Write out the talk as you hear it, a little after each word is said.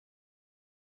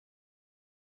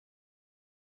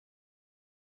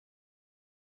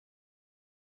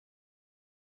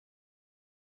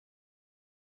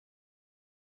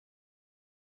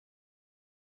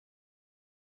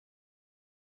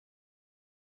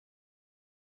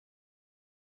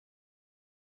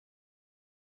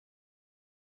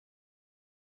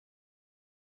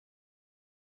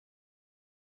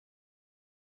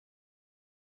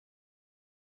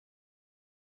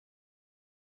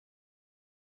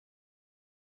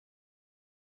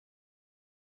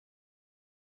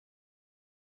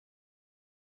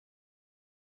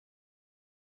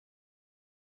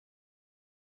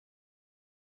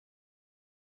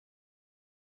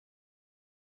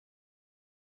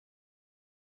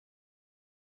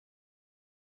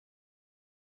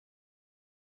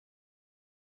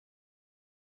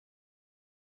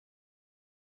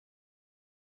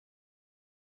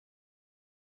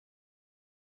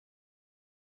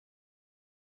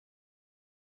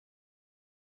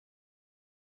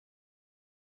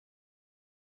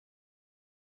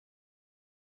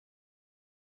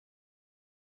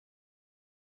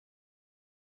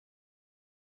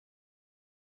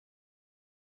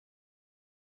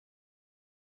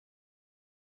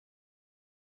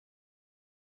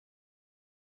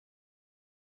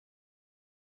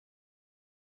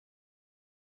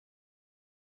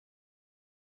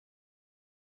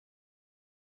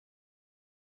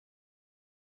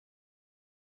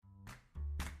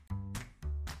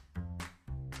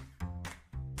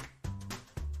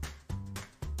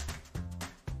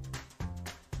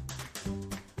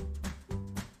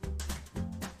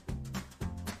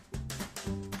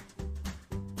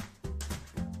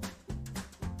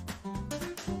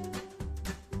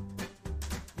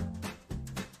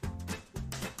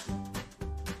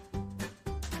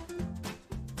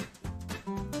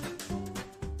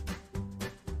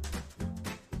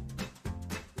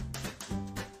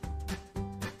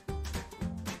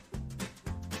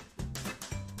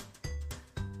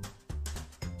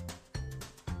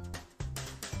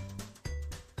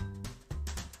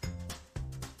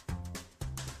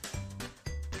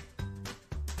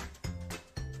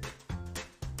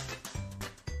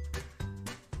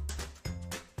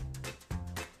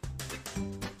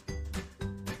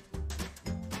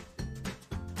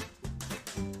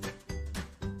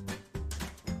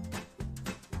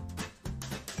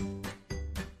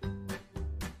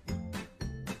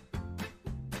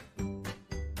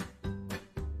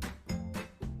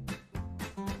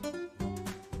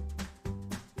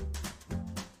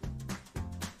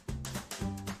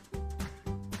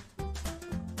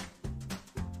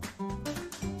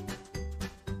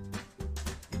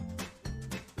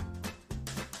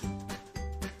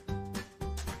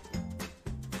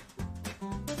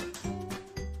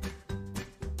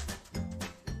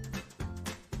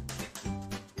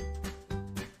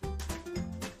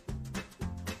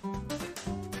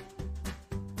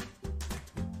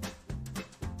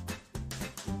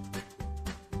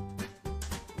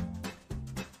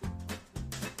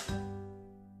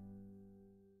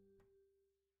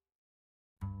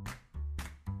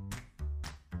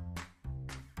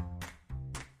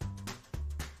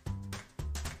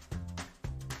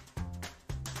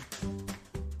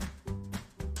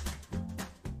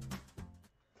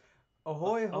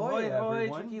Ahoy, ahoy,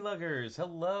 everyone. Tricky Luggers.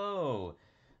 Hello.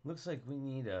 Looks like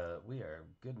we are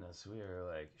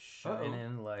like shining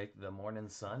in like the morning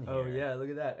sun here. Oh, yeah, look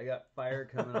at that. I got fire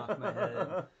coming off my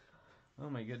head. Oh,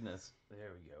 my goodness.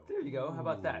 There we go. There you go. How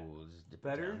about that? Just dip it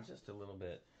Better? down just a little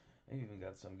bit. I even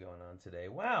got some going on today.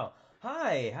 Wow.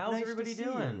 Hi. How's Nice everybody to see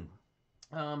doing?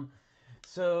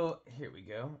 So here we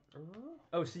go.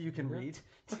 Oh, so you can read?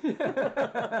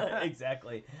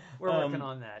 Exactly. We're working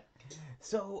on that.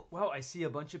 So, well, I see a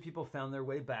bunch of people found their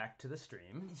way back to the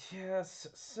stream. Yes.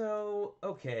 So,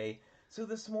 okay. So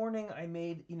this morning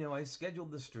I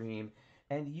scheduled the stream,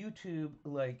 and YouTube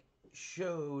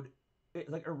showed it,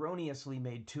 erroneously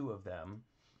made two of them.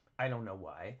 I don't know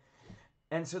why.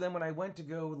 And so then when I went to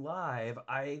go live,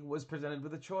 I was presented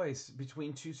with a choice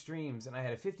between two streams, and I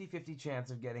had a 50-50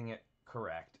 chance of getting it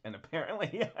correct, and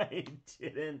apparently I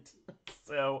didn't.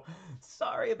 So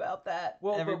sorry about that,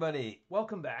 well, everybody.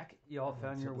 Welcome back. You all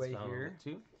found your way here.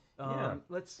 Too.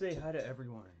 Let's say hi to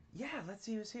everyone. Yeah, let's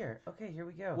see who's here. Okay, here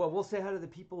we go. Well, we'll say hi to the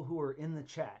people who are in the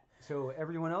chat. So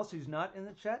everyone else who's not in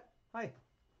the chat, hi.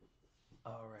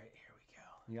 All right, here we go.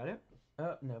 You got it?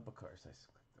 No, of course. I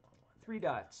clicked the wrong one. 3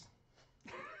 dots.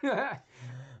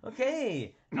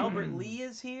 Okay, Albert Lee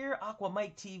is here. Aqua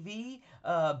Mike TV.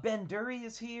 Ben Dury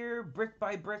is here. Brick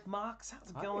by Brick Mox. How's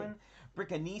it going?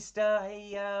 Brickanista.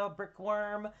 Hey,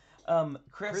 Brickworm.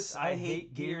 Chris, I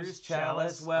hate Gears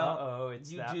Chalice. Well,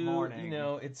 it's you that do. morning. You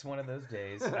know, it's one of those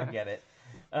days. I get it.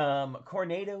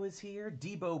 Cornado is here.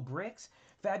 Debo Bricks.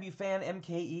 Fabufan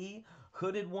MKE.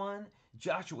 Hooded One.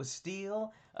 Joshua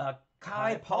Steele.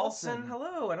 Kai Paulson.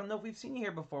 Hello. I don't know if we've seen you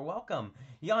here before. Welcome.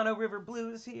 Yano River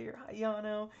Blue is here. Hi,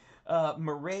 Yano.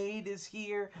 Marade is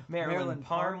here. Marilyn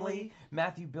Parmley.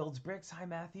 Matthew Builds Bricks. Hi,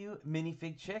 Matthew.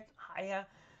 Minifig Chick. Hiya.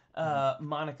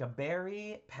 Monica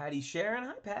Berry. Patty Sharon.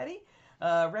 Hi, Patty.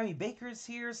 Remy Baker's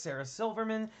here. Sarah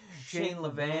Silverman. Shane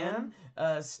Levan.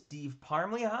 Steve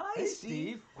Parmley. Hi, hey,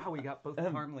 Steve. Wow, we got both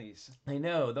Parmleys. I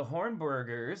know. The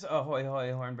Hornburgers. Ahoy, hoy,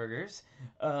 Hornburgers.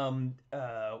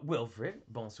 Wilfred.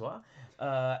 Bonsoir.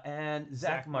 And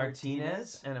Zach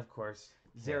Martinez. And, of course,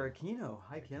 Zarakino.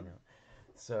 Hi, Kim.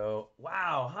 So,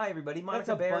 wow. Hi, everybody.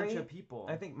 Monica Berry. That's a bunch of people.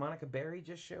 I think Monica Berry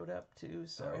just showed up, too.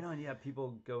 So. Right on. Yeah,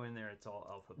 people go in there. It's all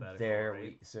alphabetical.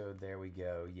 There we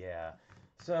go. Yeah.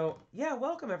 So, yeah,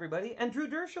 welcome, everybody. And Drew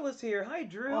Dershel is here. Hi,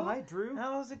 Drew. Oh, hi, Drew.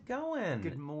 How's it going?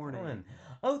 Good morning.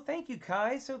 Oh, thank you,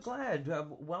 Kai. So glad.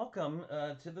 Welcome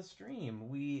to the stream.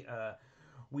 We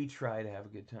try to have a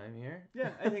good time here.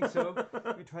 Yeah, I think so.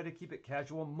 We try to keep it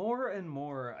casual. More and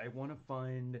more, I want to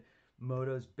find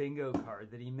Moto's bingo card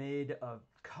that he made a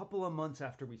couple of months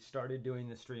after we started doing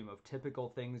the stream of typical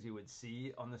things you would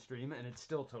see on the stream, and it's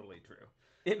still totally true.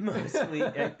 It mostly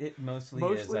is, I have to say. Mostly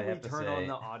we turn on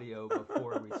the audio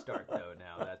before we start, though,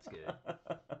 now. That's good.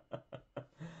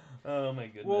 Oh, my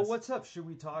goodness. Well, what's up? Should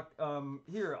we talk?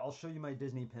 Here, I'll show you my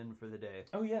Disney pin for the day.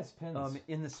 Oh, yes, pins.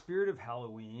 In the spirit of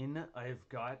Halloween, I've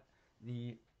got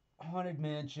the Haunted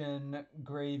Mansion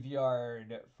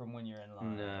graveyard from When You're in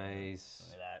Line. Nice.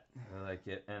 Look at that. I like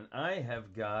it. And I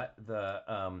have got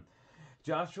the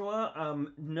Joshua.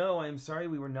 No, I'm sorry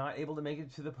we were not able to make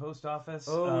it to the post office.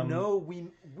 Oh no, we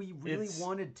really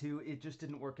wanted to. It just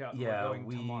didn't work out. Yeah, we're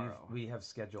going tomorrow. We have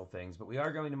scheduled things, but we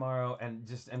are going tomorrow. And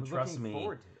trust me,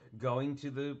 going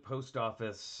to the post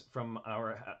office from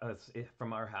our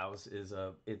house is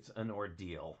it's an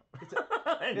ordeal.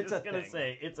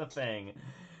 It's a thing.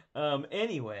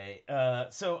 Anyway,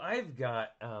 so I've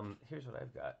got, here's what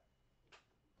I've got.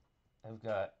 I've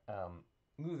got,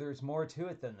 ooh, there's more to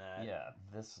it than that. Yeah,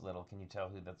 this little, can you tell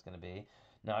who that's going to be?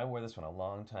 Now, I wore this one a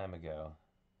long time ago.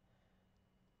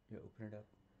 You open it up.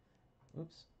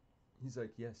 Oops. He's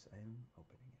like, yes, I am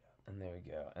opening it up. And there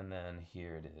we go. And then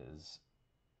here it is.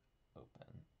 Open.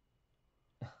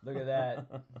 Look at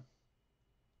that.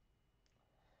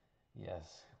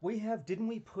 Yes. Didn't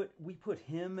we put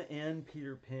him and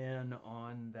Peter Pan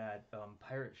on that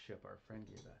pirate ship our friend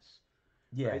gave us?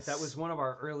 Yes. Right? That was one of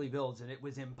our early builds, and it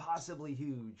was impossibly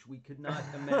huge. We could not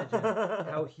imagine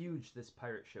how huge this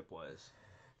pirate ship was.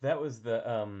 That was the,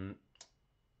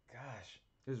 gosh.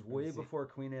 It was way before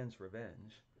Queen Anne's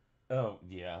Revenge. Oh,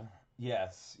 yeah.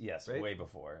 Yes, right? Way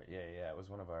before. Yeah. It was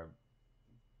one of our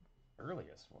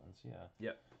earliest ones, yeah.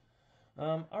 Yep.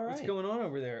 All right. What's going on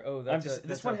over there? Oh,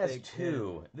 this one has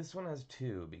two. This one has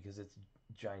two because it's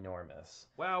ginormous.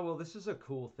 Wow, well, this is a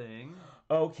cool thing.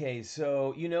 Okay,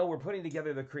 so, we're putting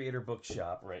together the Creator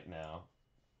Bookshop right now.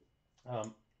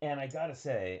 And I gotta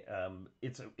say,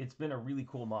 it's been a really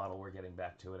cool model. We're getting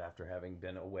back to it after having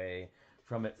been away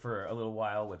from it for a little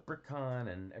while with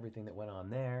BrickCon and everything that went on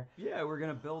there. Yeah, we're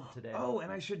gonna build today. Oh,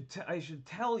 and I should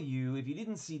tell you, if you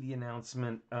didn't see the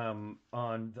announcement on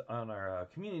our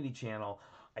community channel,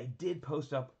 I did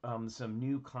post up some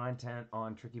new content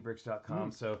on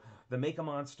TrickyBricks.com. So the Make a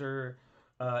Monster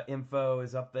info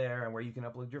is up there, and where you can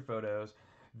upload your photos.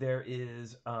 There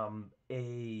is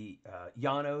a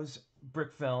Yano's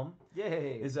brick film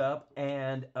Yay! is up,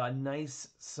 and a nice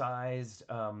sized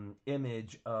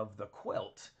image of the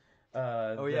quilt.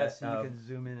 Oh yeah, so you can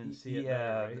zoom in and see it.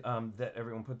 Yeah, better, right? that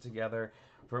everyone put together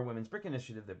for a women's brick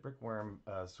initiative that Brickworm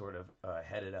sort of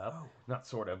headed up. Oh. Not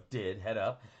sort of, did head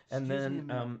up. And Excuse then, me a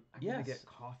minute. I'm yes. gonna get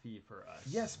coffee for us.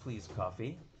 Yes, please,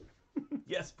 coffee.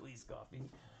 Yes, please, coffee.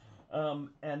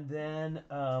 And then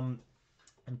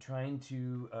I'm trying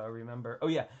to remember. Oh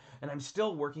yeah, and I'm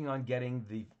still working on getting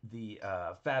the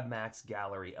Fab Max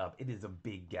gallery up. It is a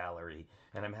big gallery,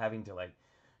 and I'm having to like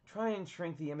try and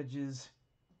shrink the images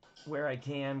where I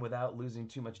can without losing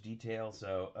too much detail.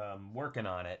 So working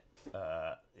on it,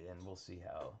 and we'll see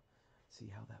how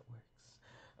that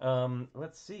works.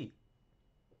 Let's see.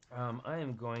 I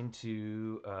am going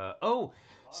to.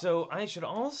 So I should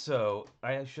also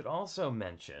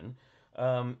mention.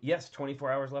 Yes,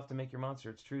 24 hours left to make your monster.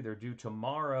 It's true. They're due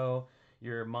tomorrow.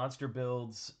 Your monster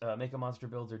builds, Make a Monster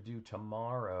builds, are due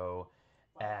tomorrow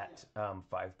at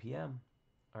 5 p.m.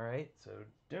 All right, so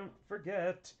don't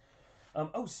forget.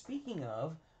 Speaking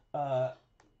of,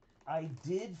 I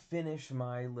did finish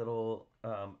my little.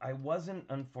 I wasn't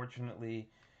unfortunately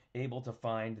able to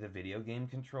find the video game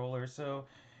controller, so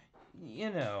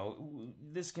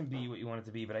this can be what you want it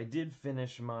to be. But I did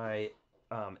finish my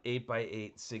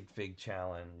 8x8 sig fig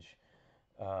challenge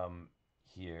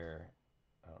here.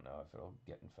 I don't know if it'll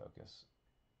get in focus.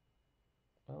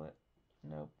 Will it?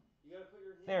 Nope. You gotta put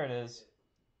your hand There it is.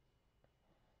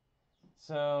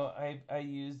 So I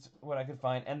used what I could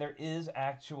find, and there is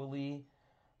actually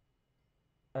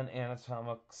an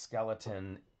anatomic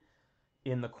skeleton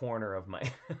in the corner of my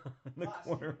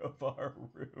corner of our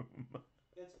room.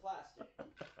 It's plastic.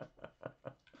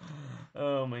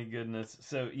 Oh my goodness.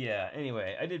 So yeah,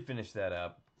 anyway, I did finish that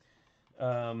up.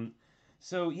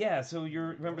 So you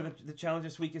remember the challenge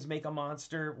this week is Make a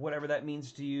Monster, whatever that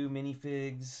means to you,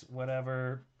 minifigs,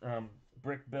 whatever,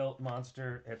 brick built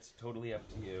monster, it's totally up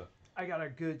to you. I got a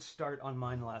good start on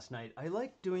mine last night. I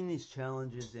like doing these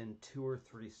challenges in 2 or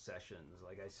 3 sessions.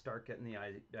 Like I start getting the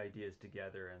ideas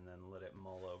together and then let it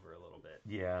mull over a little bit.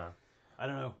 Yeah. I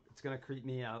don't know. It's gonna creep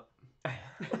me out.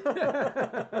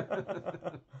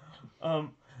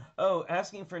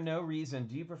 Asking for no reason.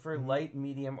 Do you prefer light,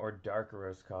 medium, or dark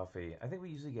roast coffee? I think we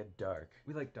usually get dark.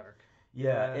 We like dark.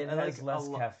 Yeah, it I has like less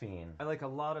caffeine. I like a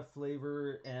lot of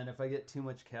flavor, and if I get too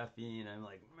much caffeine, I'm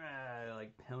like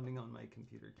pounding on my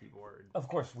computer keyboard. Of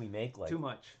course, we make like too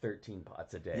much. 13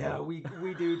 pots a day. Yeah, we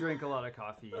do drink a lot of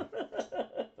coffee.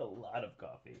 A lot of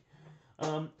coffee.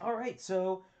 All right,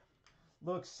 so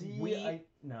look, see,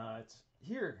 it's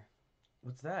here.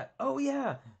 What's that? Oh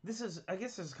yeah, I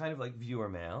guess this is kind of like viewer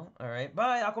mail. All right,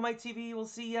 bye, Aquamite TV. We'll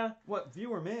see ya. What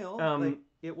viewer mail?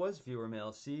 It was viewer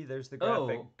mail. See, there's the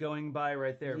graphic going by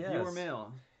right there. Yes. Viewer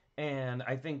mail. And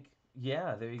I think,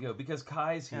 yeah, there you go. Because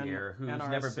Kai's here, who's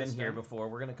never been here before.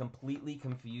 We're going to completely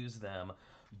confuse them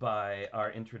by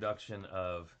our introduction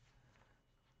of...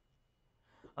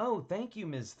 Oh, thank you,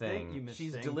 Ms. Thing. Thank you, Ms.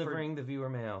 She's Thing, delivering the viewer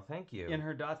mail. Thank you. In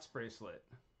her dots bracelet.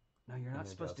 No, you're not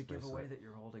supposed to give away that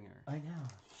you're holding her. I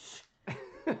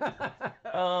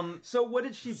know. So what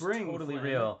did she bring? Totally Flynn?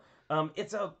 real.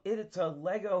 It's a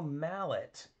Lego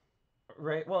mallet,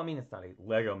 right? Well, I mean, it's not a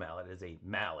Lego mallet; it's a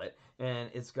mallet, and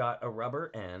it's got a rubber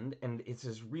end, and it's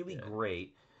just really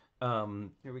great.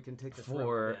 Here, we can take this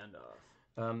rubber band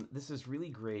off. This is really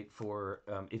great for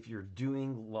if you're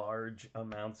doing large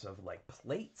amounts of like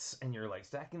plates and you're like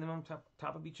stacking them on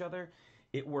top of each other.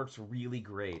 It works really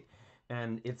great,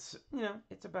 and it's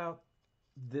it's about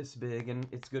this big, and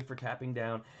it's good for capping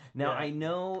down. Now I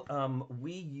know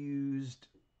we used.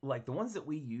 Like the ones that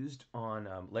we used on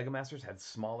Lego Masters had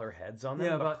smaller heads on them.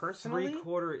 Yeah, but about personally,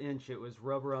 3/4 inch. It was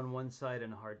rubber on one side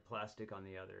and hard plastic on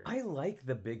the other. I like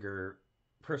the bigger.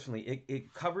 Personally,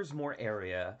 it covers more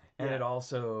area, and it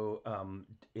also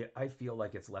I feel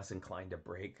like it's less inclined to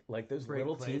break. Like those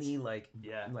little plates. teeny like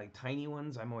tiny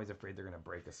ones. I'm always afraid they're gonna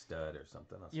break a stud or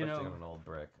something, especially on an old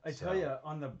brick. I tell you,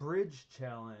 on the bridge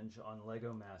challenge on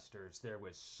Lego Masters, there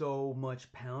was so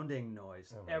much pounding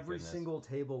noise. Every single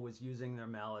table was using their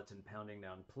mallets and pounding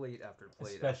down plate after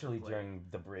plate. Especially after plate. during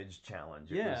the bridge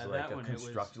challenge. It was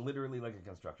like literally like a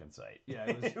construction site. Yeah,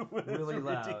 it was really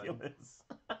loud. Ridiculous.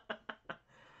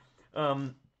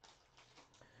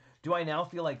 Do I now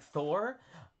feel like Thor?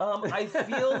 I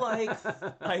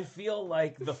feel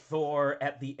like the Thor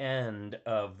at the end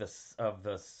of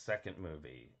the second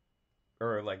movie,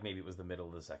 or like maybe it was the middle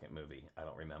of the second movie. I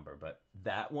don't remember, but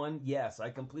that one, yes, I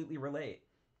completely relate.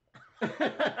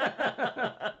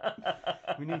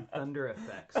 We need thunder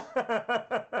effects.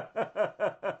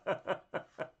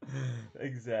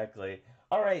 Exactly.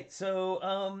 All right,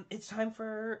 so it's time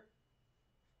for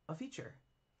a feature.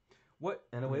 What?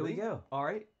 And away we go. All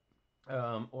right.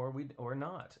 Or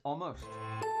not. Almost.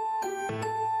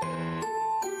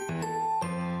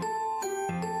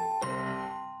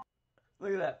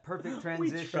 Look at that perfect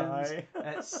transitions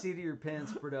at Seat of Your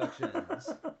Pants Productions.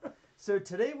 So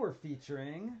today we're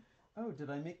featuring. Oh, did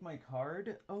I make my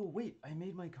card? Oh, wait, I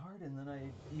made my card and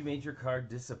then You made your card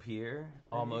disappear,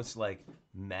 almost like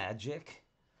magic.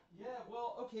 Yeah,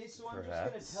 well, okay, so I'm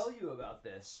Perhaps. just going to tell you about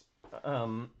this.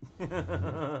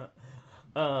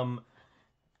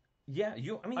 Yeah,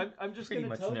 I mean, I'm just pretty gonna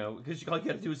much tell you. know, because all you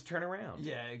got to do is turn around.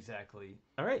 Yeah, exactly.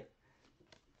 All right.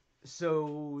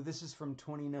 So this is from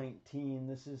 2019.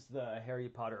 This is the Harry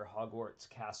Potter Hogwarts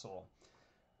Castle.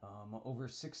 Over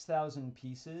 6,000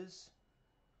 pieces.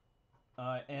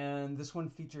 And this one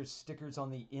features stickers on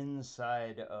the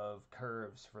inside of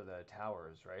curves for the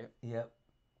towers, right? Yep.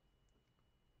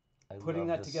 Putting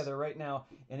that together right now,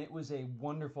 and it was a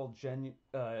wonderful,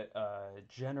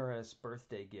 generous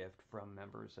birthday gift from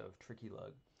members of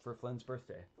TrickyBricks for Flynn's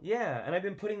birthday. Yeah, and I've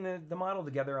been putting the model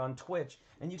together on Twitch,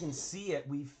 and you can see it.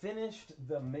 We finished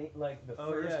the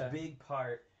first big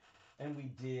part, and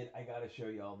we did. I gotta show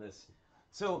you all this.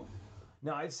 So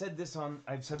now I've said this on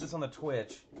the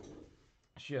Twitch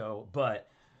show, but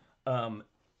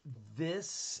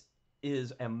this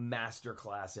is a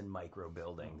masterclass in micro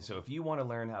building. So if you want to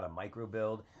learn how to micro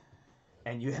build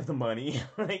and you have the money,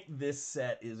 like, this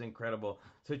set is incredible.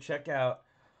 So check out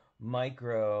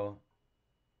Micro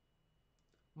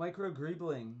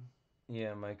Greebling.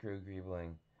 Yeah, Micro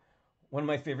Greebling. One of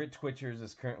my favorite Twitchers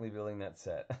is currently building that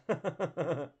set.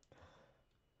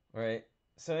 Right?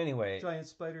 So anyway, Giant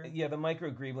spider. yeah, the Micro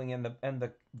Greebling and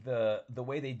the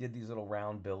way they did these little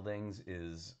round buildings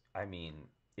is, I mean,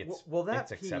 it's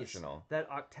that it's piece, exceptional. That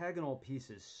octagonal piece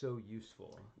is so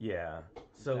useful. Yeah.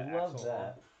 So The love axle.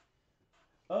 that.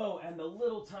 Oh, and the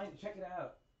little tiny, check it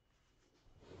out.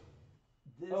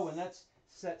 This, Oh, and that's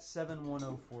set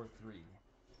 71043.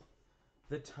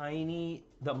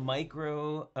 the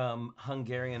micro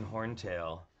Hungarian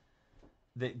horntail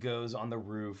that goes on the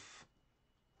roof.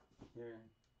 Here,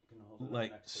 you can hold it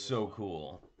Like, next to this so one.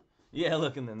 cool. Yeah,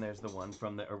 look, and then there's the one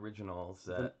from the original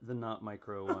set. The not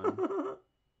micro one.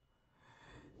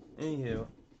 Anywho.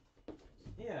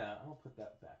 Yeah, I'll put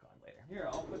that back on later. Here,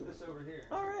 I'll put this over here.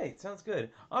 All right, sounds good.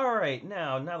 All right,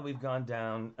 now that we've gone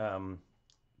down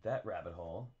that rabbit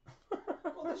hole.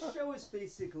 Well, this show is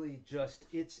basically just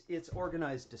it's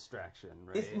organized distraction,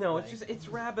 right? It's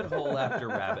rabbit hole after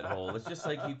rabbit hole. It's just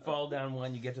like you fall down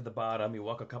one, you get to the bottom, you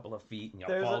walk a couple of feet, and you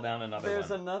fall down another one.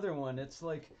 There's another one. It's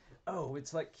like,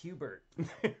 it's like Qbert.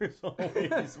 There's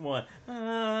always one.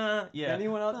 Yeah.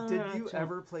 Anyone else? Did you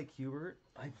ever play Qbert?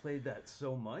 I played that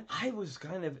so much. I was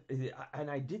kind of, and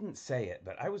I didn't say it,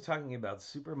 but I was talking about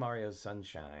Super Mario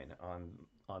Sunshine on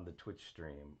the Twitch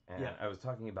stream, and I was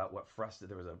talking about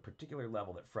there was a particular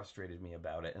level that frustrated me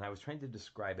about it, and I was trying to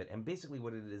describe it, and basically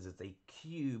what it is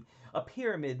a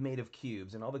pyramid made of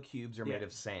cubes, and all the cubes are made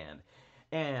of sand.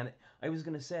 And I was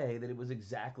going to say that it was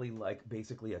exactly like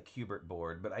basically a Qbert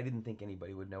board, but I didn't think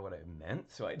anybody would know what I meant,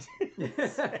 so I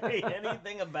didn't say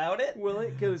anything about it. Well,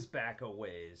 it goes back a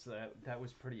ways. That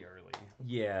was pretty early.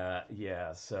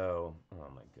 Yeah, so, oh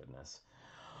my goodness.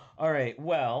 All right,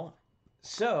 well,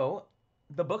 so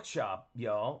the bookshop,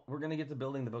 y'all. We're going to get to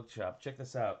building the bookshop. Check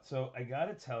this out. So I got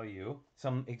to tell you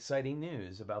some exciting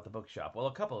news about the bookshop. Well,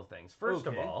 a couple of things. First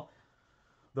of all,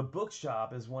 the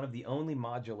bookshop is one of the only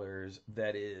modulars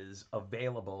that is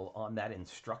available on that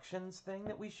instructions thing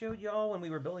that we showed y'all when we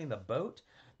were building the boat,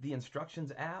 the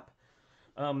instructions app.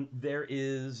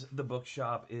 The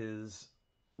bookshop is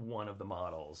one of the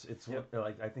models. It's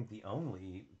like, I think, the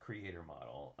only creator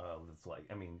model that's like,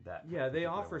 I mean, that. Yeah, they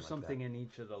offer like something that. in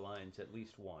each of the lines, at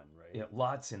least one, right? Yeah,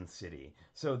 lots in City.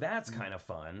 So that's kind of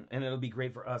fun, and it'll be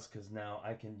great for us because now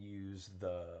I can use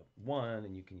the one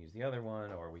and you can use the other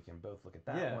one, or we can both look at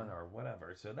that one or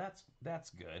whatever. So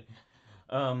that's good.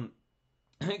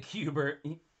 Qbert,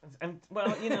 and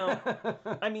well,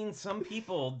 I mean, some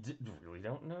people really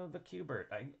don't know the Qbert.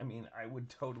 I mean, I would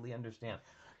totally understand.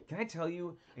 Can I tell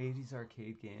you? 80s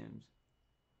arcade games.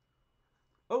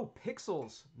 Oh,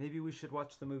 Pixels. Maybe we should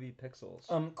watch the movie Pixels.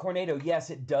 Cornado, yes,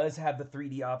 it does have the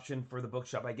 3D option for the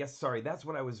bookshop. I guess, sorry, that's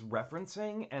what I was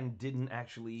referencing and didn't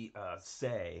actually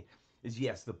say. is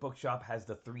yes, the bookshop has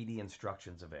the 3D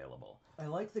instructions available. I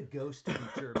like the ghost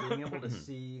feature, being able to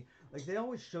see, like they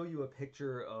always show you a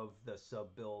picture of the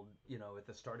sub build, you know, at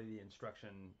the start of the instruction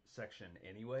section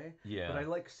anyway. Yeah. But I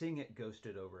like seeing it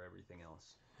ghosted over everything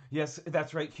else. Yes,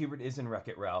 that's right. Hubert is in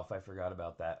Wreck-It Ralph. I forgot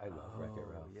about that. I love Wreck-It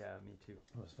Ralph. Yeah, me too.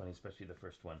 It was funny, especially the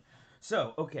first one.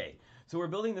 So, okay. So we're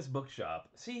building this bookshop.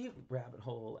 See, rabbit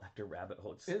hole after rabbit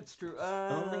hole. It's true.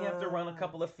 Only have to run a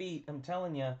couple of feet, I'm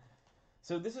telling you.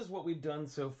 So this is what we've done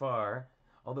so far.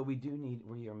 Although we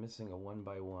are missing a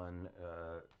 1x1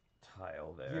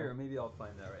 tile there. Here, maybe I'll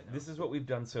find that right now. This is what we've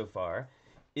done so far.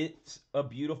 It's a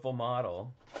beautiful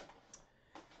model.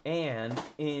 And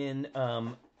in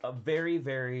a very,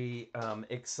 very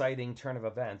exciting turn of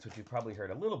events, which you've probably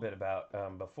heard a little bit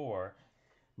about before,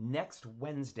 next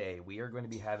Wednesday we are going to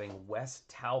be having Wes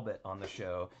Talbot on the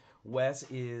show. Wes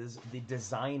is the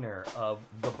designer of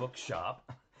the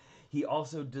bookshop. He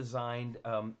also designed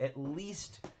at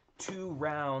least 2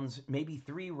 rounds, maybe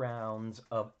 3 rounds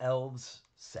of elves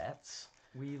sets.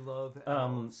 We love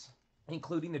elves.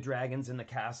 Including the dragons and the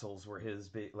castles were his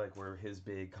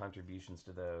big contributions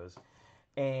to those.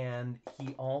 And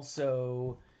he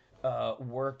also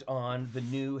worked on the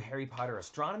new Harry Potter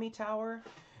astronomy tower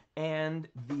and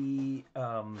the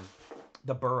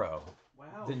burrow.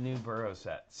 Wow. The new burrow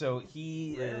set. So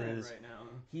he is right now.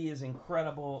 He is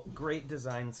incredible, great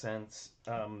design sense,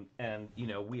 and you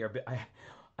know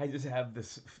I just have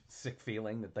this sick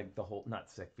feeling that like the whole, not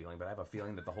sick feeling, but I have a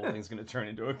feeling that the whole thing's going to turn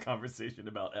into a conversation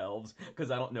about elves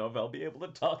because I don't know if I'll be able to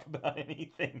talk about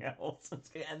anything else.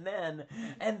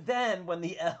 And then when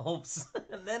the elves,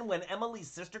 and then when Emily's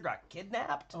sister got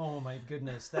kidnapped. Oh my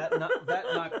goodness, that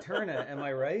Nocturna, am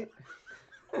I right?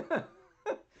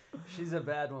 She's a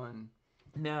bad one.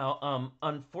 Now,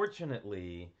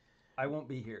 unfortunately, I won't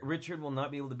be here. Richard will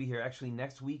not be able to be here. Actually,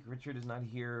 next week, Richard is not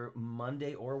here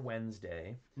Monday or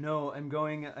Wednesday. No,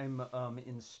 I'm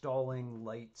installing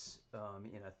lights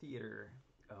in a theater,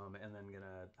 and then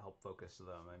gonna help focus them.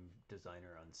 I'm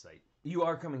designer on site. You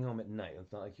are coming home at night.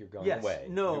 It's not like you're going Yes. away.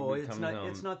 No, it's not.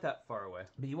 It's not that far away.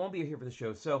 But you won't be here for the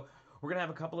show. So we're gonna have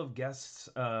a couple of guests,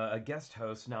 a guest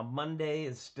host. Now Monday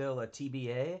is still a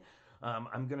TBA.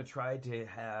 I'm going to try to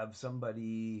have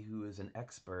somebody who is an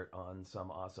expert on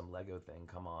some awesome Lego thing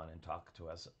come on and talk to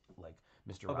us like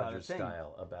Mr. Rogers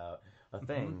style about a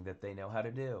thing that they know how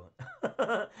to do.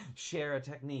 Share a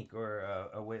technique or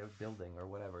a way of building or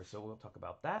whatever. So we'll talk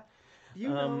about that. Do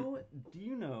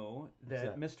you know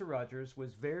that Mr. Rogers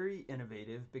was very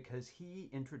innovative because he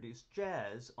introduced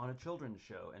jazz on a children's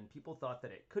show and people thought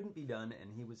that it couldn't be done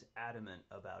and he was adamant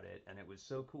about it and it was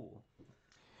so cool.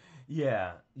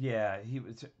 Yeah, he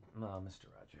was. Mr.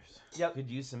 Rogers. Yep. Could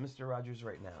use some Mr. Rogers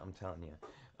right now. I'm telling you.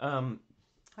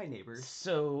 Hi, neighbors.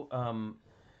 So, I'm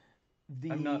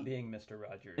not being Mr.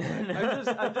 Rogers.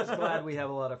 I'm just glad we have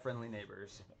a lot of friendly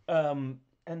neighbors. And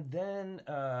then,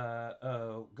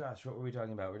 oh gosh, what were we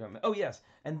talking about? Oh yes,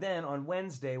 and then on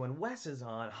Wednesday when Wes is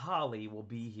on, Holly will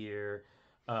be here,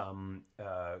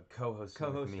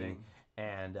 co-hosting with me.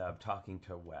 And talking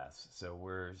to Wes. So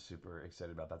we're super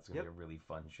excited about that. It's going to be a really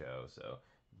fun show. So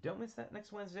don't miss that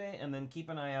next Wednesday. And then keep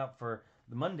an eye out for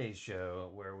the Monday's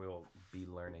show where we'll be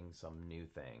learning some new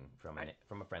thing from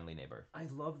a friendly neighbor. I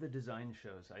love the design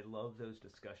shows. I love those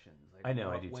discussions. I know,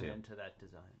 I do went too. Into that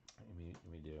design.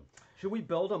 We do. Should we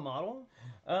build a model?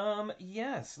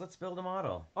 Yes, let's build a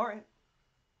model. All right.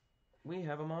 We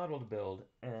have a model to build,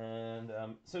 and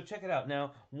so check it out.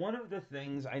 Now, one of the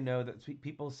things I know that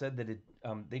people said that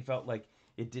they felt like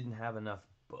it didn't have enough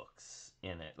books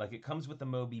in it. Like it comes with the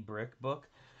Moby Brick book,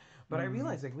 but I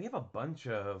realized like we have a bunch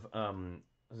of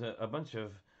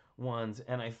ones,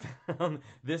 and I found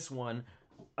this one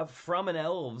from an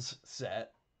elves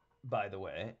set, by the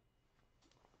way.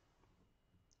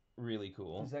 Really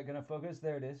cool. Is that gonna focus?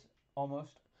 There it is.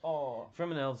 Almost. Oh.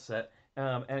 From an elves set.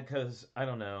 And because I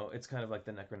don't know, it's kind of like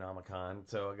the Necronomicon,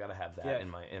 so I gotta have that in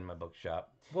my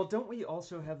bookshop. Well, don't we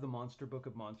also have the Monster Book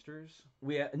of Monsters?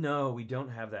 No, we don't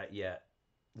have that yet.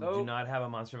 We do not have a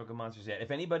Monster Book of Monsters yet. If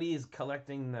anybody is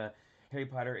collecting the Harry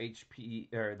Potter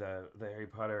HP or the Harry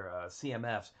Potter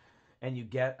CMFs, and you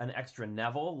get an extra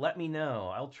Neville, let me know.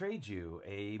 I'll trade you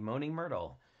a Moaning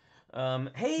Myrtle.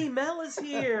 Hey, Mel is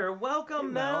here. Welcome,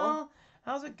 Hey, Mel.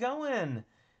 How's it going?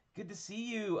 Good to see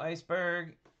you,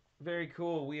 Iceberg. Very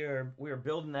cool. We are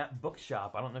building that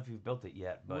bookshop. I don't know if you've built it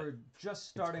yet, but we're just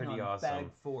starting on awesome.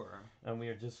 bag 4. And we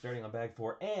are just starting on bag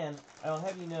 4. And I'll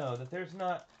have you know that there's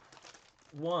not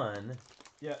one,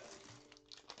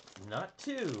 not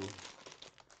 2,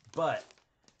 but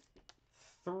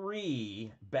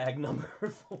 3 bag number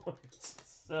 4s.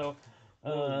 So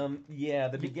Yeah,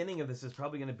 the beginning of this is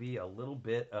probably going to be a little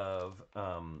bit of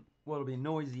well, it'll be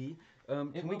noisy.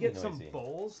 Can we get some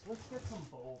bowls? Let's get some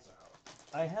bowls out.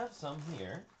 I have some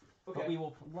here, but we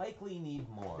will likely need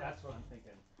more. That's what I'm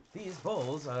thinking. These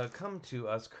bowls come to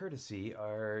us courtesy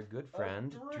our good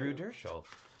friend Drew Derschel.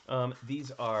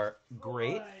 These are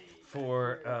great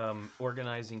for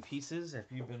organizing pieces.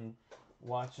 If you've been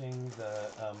watching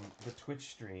the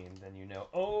Twitch stream, then you know.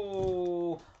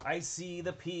 Oh, I see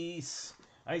the piece.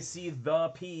 I see the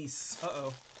piece.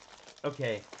 Uh-oh.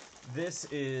 Okay, this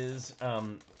is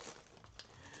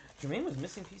Jermaine was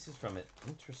missing pieces from it.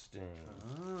 Interesting.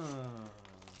 Oh.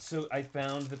 So I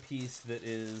found the piece that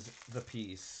is the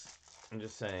piece. I'm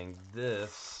just saying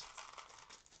this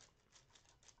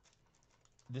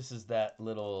is that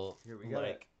little here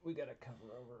we gotta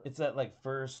cover over. It's that like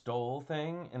fur stole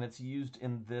thing, and it's used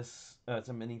in this. It's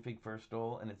a minifig fur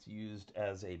stole, and it's used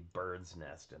as a bird's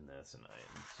nest in this, and I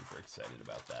am super excited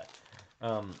about that.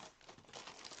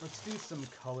 Let's do some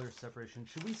color separation.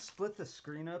 Should we split the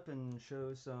screen up and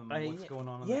show some what's going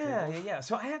on the table? Yeah.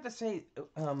 So I have to say,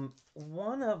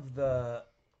 one of the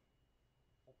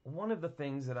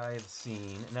things that I have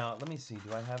seen. Now, let me see.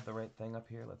 Do I have the right thing up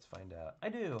here? Let's find out. I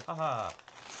do. Haha.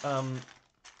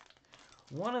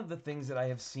 One of the things that I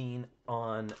have seen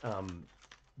on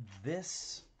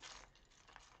this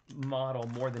model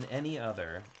more than any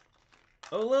other.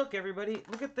 Oh, look, everybody.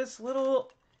 Look at this little...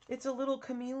 It's a little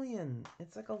chameleon.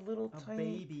 It's like a little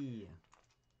tiny... baby.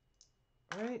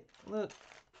 Right? Look.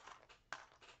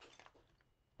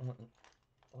 Will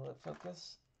it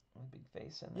focus? A big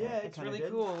face in there. Yeah, it's really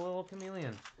cool. A little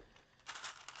chameleon.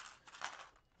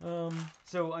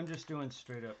 So I'm just doing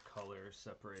straight up color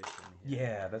separation here.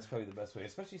 Yeah, that's probably the best way,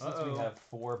 especially since we have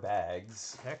 4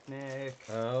 bags. Technic.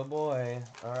 Oh boy.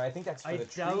 All right, I think that's for the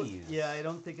trees. Yeah, I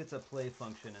don't think it's a play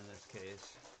function in this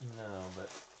case. No, but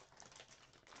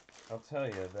I'll tell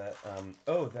you that.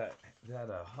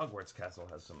 That Hogwarts castle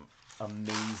has some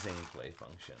amazing play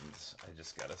functions. I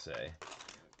just gotta say.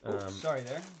 Sorry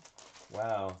there.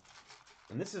 Wow.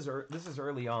 And this is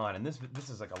early on, and this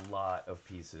is like a lot of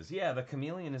pieces. Yeah, the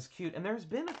chameleon is cute, and there's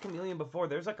been a chameleon before.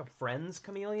 There's like a Friends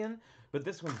chameleon, but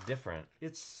this one's different.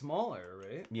 It's smaller,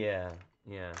 right? Yeah.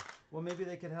 Well, maybe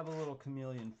they could have a little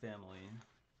chameleon family.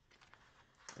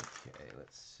 Okay,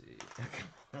 let's see.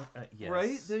 Yes.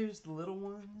 Right? There's the little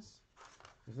ones.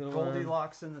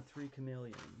 Goldilocks and the 3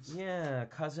 chameleons. Yeah,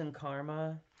 cousin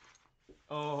Karma.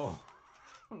 Oh,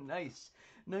 nice.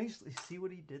 Nicely. See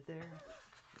what he did there?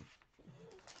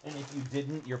 And if you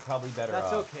didn't, you're probably better off.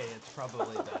 That's okay. It's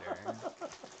probably better.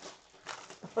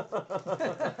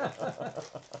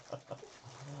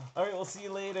 All right, we'll see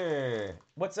you later.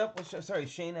 What's up? Sorry,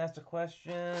 Shane asked a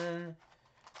question.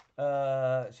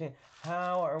 Shane,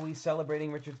 how are we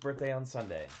celebrating Richard's birthday on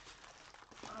Sunday?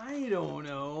 I don't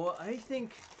know. I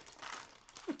think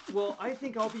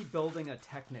I'll be building a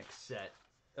Technic set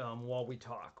while we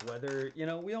talk. Whether,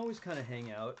 we always kind of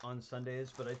hang out on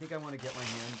Sundays, but I think I want to get my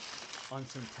hands on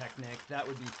some Technic. That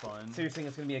would be fun. So you're saying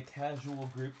it's going to be a casual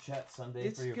group chat Sunday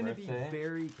for your birthday? It's going to be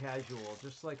very casual,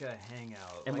 just like a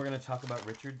hangout. And we're going to talk about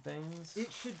Richard things?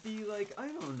 It should be like, I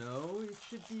don't know, it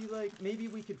should be like, maybe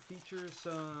we could feature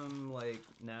some, like,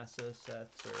 NASA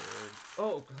sets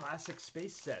or, classic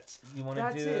space sets. You want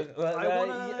to do it?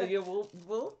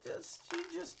 We'll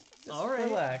just all right.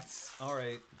 Relax. All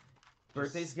right.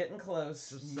 Birthday's getting close.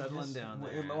 Just settling down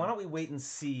there. Why don't we wait and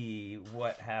see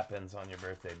what happens on your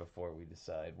birthday before we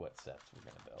decide what sets we're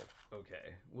going to build?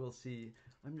 Okay, we'll see.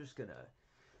 I'm just going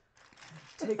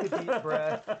to take a deep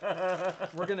breath.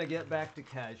 We're going to get back to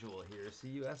casual here. See,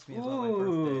 you asked me about my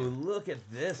birthday. Look at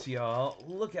this, y'all.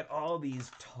 Look at all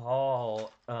these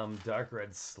tall dark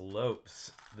red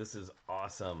slopes. This is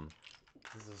awesome.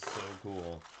 This is so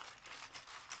cool.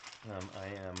 I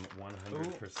am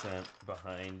 100%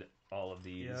 behind all of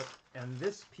these. Yep. And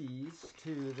this piece,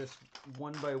 too, this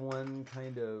 1x1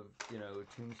 kind of,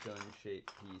 tombstone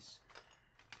shaped piece.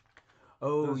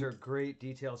 Oh, those are great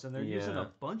details, and they're using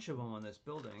a bunch of them on this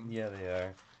building. Yeah, they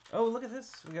are. Oh, look at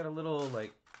this. We got a little,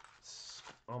 like,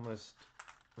 almost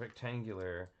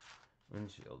rectangular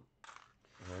windshield.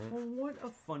 Right? Well, what a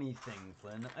funny thing,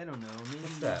 Flynn. I don't know. Maybe...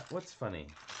 What's that? What's funny?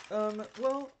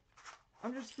 Well,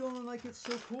 I'm just feeling like it's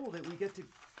so cool that we get to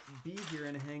be here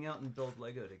and hang out and build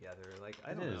Lego together. Like,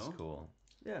 I don't know. It is cool.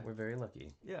 Yeah. We're very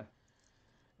lucky. Yeah.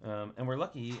 And we're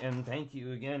lucky, and thank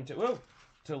you again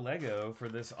to Lego for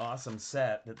this awesome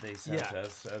set that they sent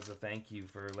us as a thank you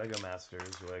for Lego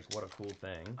Masters. Like, what a cool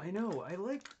thing. I know. I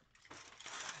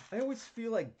always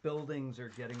feel like buildings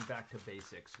are getting back to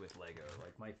basics with Lego.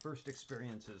 Like, my first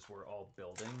experiences were all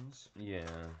buildings. Yeah.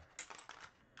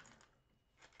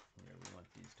 We want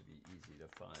these to be easy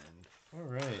find. All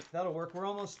right. That'll work. We're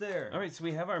almost there. All right, so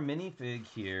we have our minifig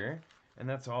here, and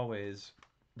that's always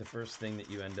the first thing that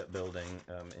you end up building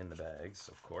in the bags,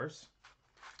 of course.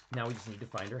 Now we just need to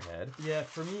find her head. Yeah,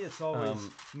 for me it's always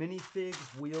minifigs,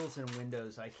 wheels, and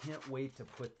windows. I can't wait to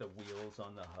put the wheels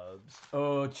on the hubs.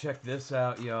 Oh, check this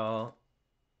out, y'all.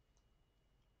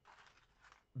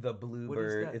 The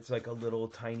bluebird. It's like a little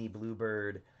tiny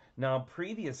bluebird. Now,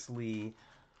 previously,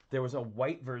 there was a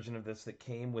white version of this that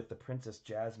came with the Princess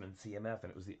Jasmine CMF,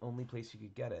 and it was the only place you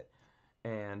could get it.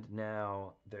 And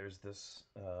now there's this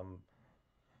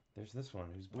one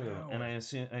who's blue, wow. And I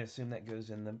assume that goes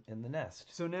in the nest.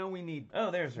 So now we need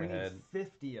there's her head.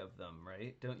 50 of them,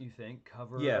 right? Don't you think?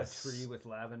 Cover yes. a tree with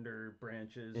lavender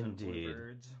branches Indeed. And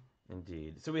bluebirds.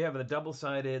 Indeed. So we have the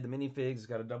double-sided. The minifig's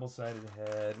got a double-sided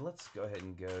head. Let's go ahead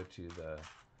and go to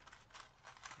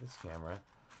this camera.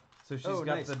 So she's got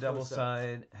nice. The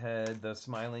double-sided head, the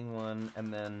smiling one,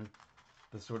 and then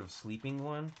the sort of sleeping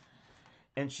one.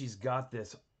 And she's got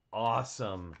this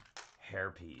awesome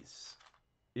hairpiece.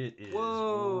 It is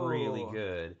really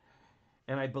good.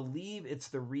 And I believe it's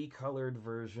the recolored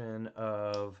version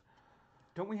of...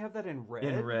 Don't we have that in red?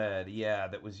 In red, yeah.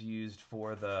 That was used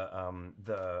for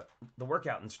the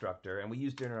workout instructor. And we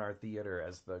used it in our theater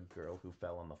as the girl who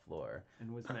fell on the floor.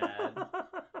 And was mad.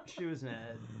 She was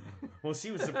mad. Well,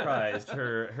 she was surprised.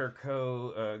 Her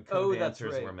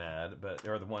co-dancers were mad,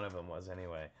 or one of them was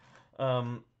anyway.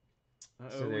 So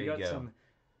there you go. We got some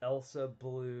Elsa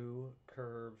blue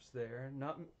curves there.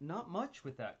 Not much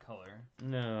with that color.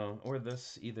 No, or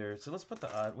this either. So let's put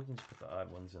we can just put the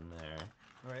odd ones in there.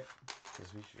 All right.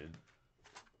 Because we should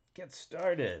get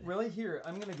started. Really? Here,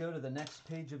 I'm going to go to the next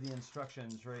page of the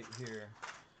instructions right here.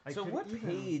 So what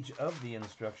page of the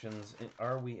instructions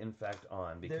are we in fact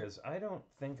on? Because I don't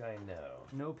think I know.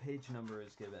 No page number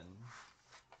is given.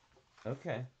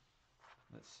 Okay.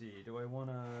 Let's see. Do I want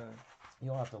to...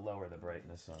 You'll have to lower the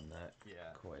brightness on that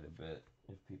quite a bit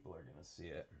if people are going to see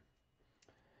it.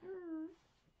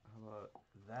 How about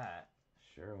that?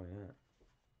 Sure, why not?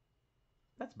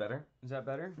 That's better. Is that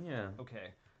better? Yeah.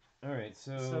 Okay. All right,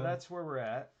 so that's where we're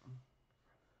at.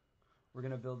 We're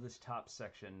going to build this top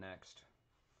section next.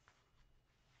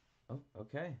 Oh,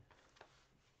 okay.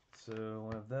 So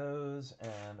one of those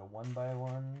and a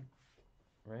 1x1,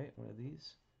 right? One of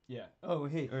these? Yeah. Oh,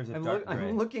 hey, or is it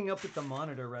I'm looking up at the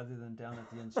monitor rather than down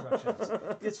at the instructions.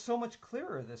 It's so much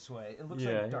clearer this way. It looks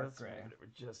like dark gray.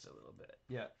 Just a little bit.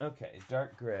 Yeah. Okay,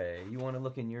 dark gray. You want to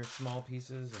look in your small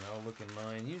pieces, and I'll look in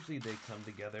mine. Usually they come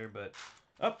together, but...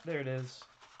 Oh, there it is.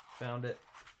 Found it.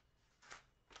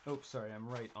 Oh, sorry, I'm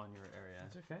right on your area.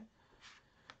 It's okay.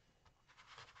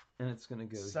 And it's going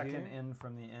to go Second in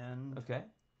from the end. Okay.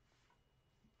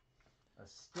 A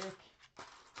stick.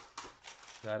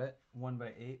 Got it.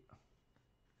 1x8.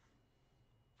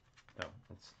 Oh,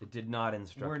 it did not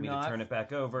instruct me to turn it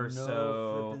back over,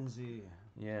 so... flippin' Z.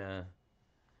 Yeah.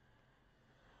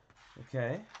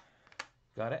 Okay.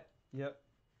 Got it? Yep.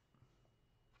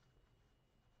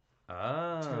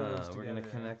 We're going to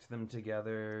connect them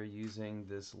together using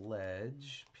this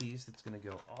ledge piece that's going to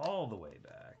go all the way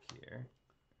back here.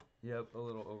 Yep, a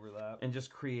little overlap. And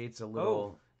just creates a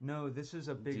little... Oh, no, this is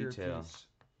a bigger detail. piece.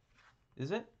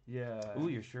 Is it? Yeah. Ooh,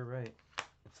 you're sure right.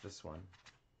 It's this one.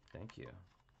 Thank you.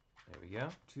 There we go.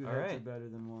 Two heads are better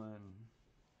than one.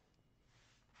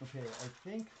 Okay, I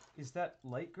think... Is that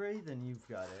light gray? Then you've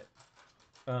got it.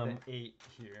 The 8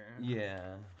 here. Yeah.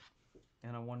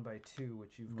 And a 1x2,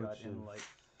 which you've got in light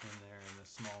in there in the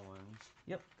small ones.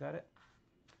 Yep, got it.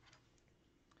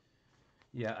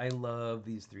 Yeah, I love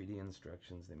these 3D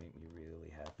instructions. They make me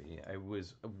really happy. I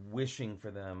was wishing for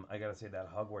them. I gotta say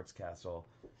that Hogwarts castle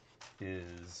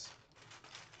is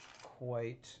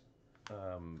quite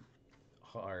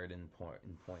hard in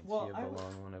points. Well, you have the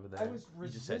long one over there. I was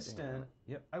resistant.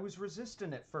 Yep. I was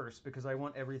resistant at first because I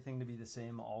want everything to be the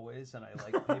same always, and I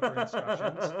like paper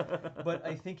instructions. But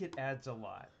I think it adds a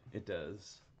lot. It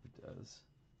does. It does.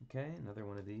 Okay, another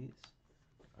one of these.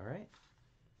 All right.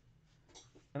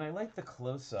 And I like the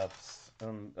close-ups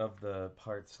of the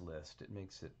parts list. It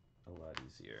makes it a lot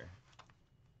easier.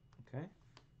 Okay.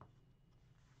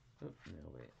 Oh,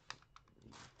 no, wait.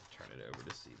 Turn it over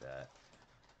to see that.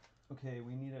 Okay,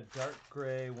 we need a dark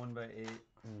gray 1x8.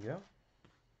 There you go.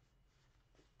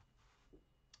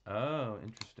 Oh,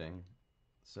 interesting.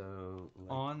 So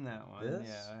like on that one, this?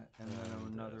 yeah, and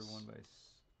then another 1x.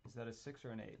 Is that a 6 or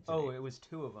an 8? It's an 8. It was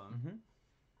 2 of them. Mm-hmm.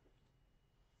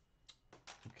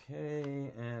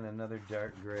 Okay, and another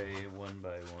dark gray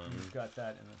 1x1. You've got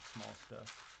that in the small stuff.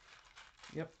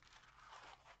 Yep.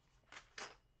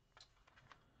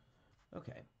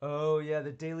 Okay. Oh yeah,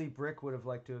 the Daily Brick would have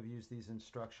liked to have used these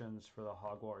instructions for the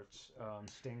Hogwarts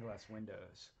stained glass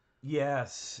windows.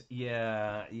 Yes.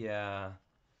 Yeah. Yeah.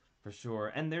 For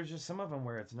sure. And there's just some of them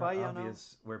where it's not Bye, Yano.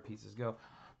 obvious where pieces go.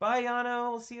 Bye,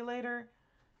 Yano. We'll see you later.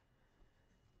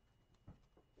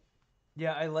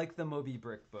 Yeah, I like the Moby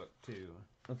Brick book too.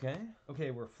 Okay.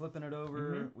 Okay, we're flipping it over.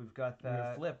 Mhm. We've got You're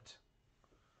that. flipped.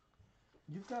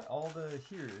 You've got all the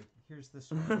Here's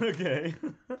this one. Okay.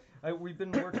 We've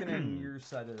been working in your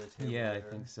side of the table. Yeah, there. I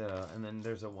think so. And then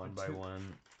there's a one by two-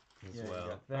 one as Yeah, you well.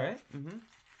 got that. All right. Mm-hmm.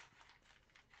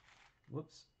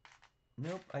 Whoops.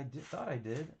 Nope. Thought I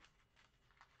did,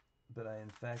 but I in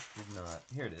fact did not.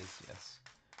 Here it is. Yes.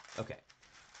 Okay.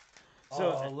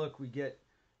 So oh, look, we get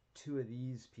two of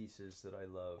these pieces that I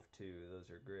love too. Those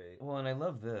are great. well, and I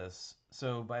love this.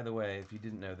 So by the way, if you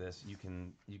didn't know this, you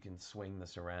can swing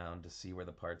this around to see where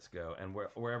the parts go, and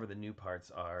wherever the new parts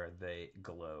are, they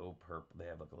glow purple. They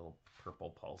have like a little purple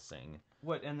pulsing.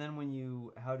 What? And then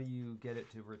how do you get it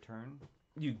to return?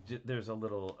 There's a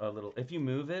little. If you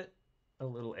move it, a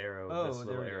little arrow. Oh, this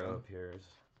little there we arrow go. appears.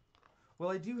 Well,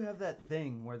 I do have that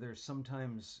thing where there's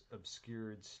sometimes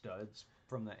obscured studs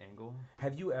from the angle.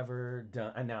 Have you ever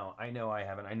done? And now I know I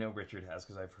haven't. I know Richard has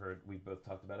because we've both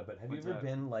talked about it. But have What's you ever that?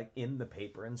 been like in the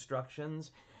paper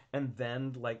instructions and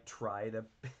then like try to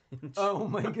pinch? Oh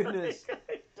my goodness!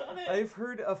 I've done it. I've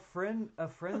heard a friend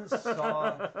saw.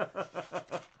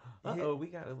 Uh-oh, we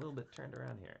got a little bit turned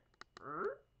around here.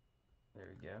 There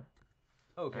we go.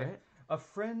 Okay. All right. A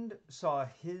friend saw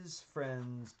his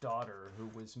friend's daughter, who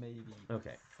was maybe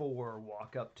Okay. 4,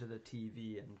 walk up to the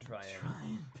TV and try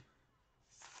and.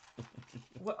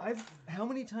 Well, How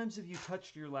many times have you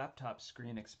touched your laptop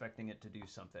screen expecting it to do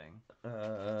something?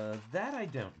 That I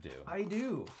don't do. I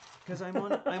do, because I'm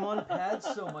on pads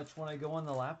so much when I go on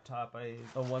the laptop. A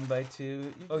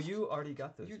 1x2. You already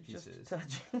got those You're pieces. just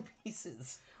touching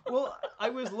pieces. Well, I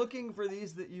was looking for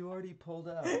these that you already pulled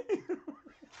out.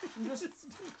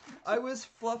 I was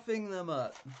fluffing them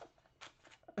up.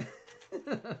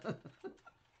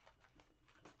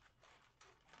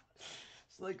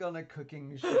 It's like on a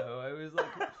cooking show. I was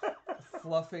like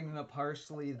fluffing the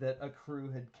parsley that a crew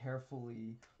had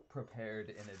carefully prepared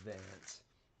in advance.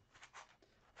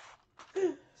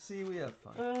 See, we have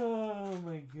fun. Oh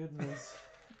my goodness.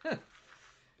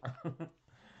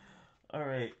 All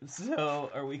right,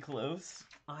 so are we close?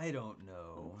 I don't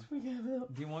know. We have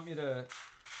Do you want me to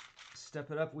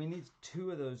step it up? We need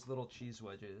 2 of those little cheese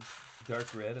wedges.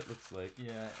 dark red, it looks like.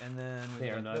 Yeah, and then we They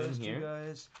are got not in those 2 here.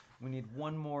 guys. We need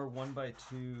one more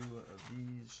 1x2 of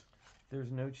these. There's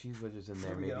no cheese wedges in there.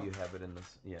 There we Maybe go. you have it in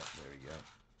this. Yeah, there we go.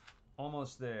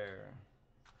 Almost there.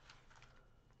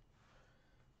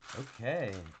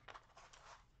 Okay.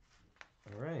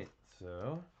 All right,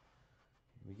 so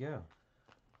here we go.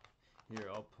 Here,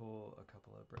 I'll pull a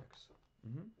couple of bricks.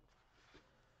 Mm-hmm.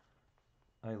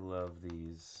 I love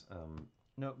these.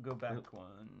 No, go back Nope.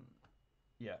 one.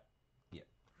 Yeah.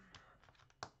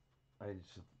 I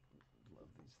just love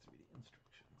these 3D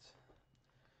instructions.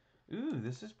 Ooh,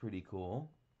 this is pretty cool.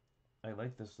 I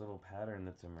like this little pattern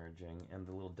that's emerging and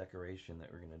the little decoration that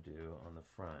we're gonna do on the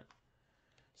front.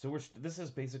 So this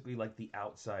is basically like the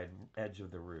outside edge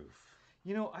of the roof.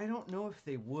 You know, I don't know if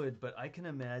they would, but I can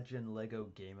imagine LEGO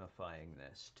gamifying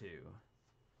this too.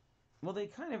 Well, they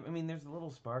kind of. I mean, there's a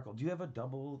little sparkle. Do you have a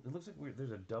double? It looks like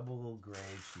there's a double gray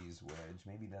cheese wedge.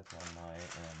 Maybe that's on my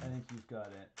I end. think you've got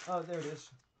it. Oh, there it is.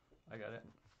 I got it.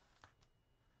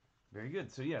 Very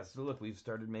good. So yeah. So look, we've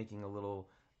started making a little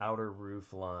outer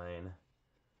roof line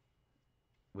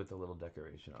with a little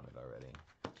decoration on it already.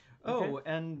 Oh,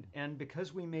 and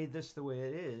because we made this the way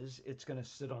it is, it's going to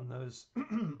sit on those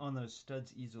on those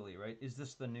studs easily, right? Is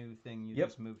this the new thing you Yep.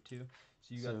 just moved to?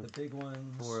 So you got So the big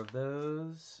ones. 4 of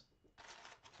those.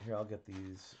 Here, I'll get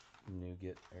these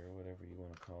nougat or whatever you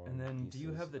want to call them. And then, do you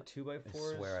pieces. have the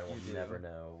 2x4s? I swear I will You do. never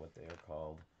know what they are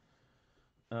called.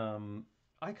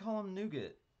 I call them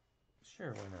nougat.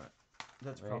 Sure, why not?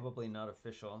 That's Right. probably not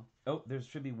official. Oh, there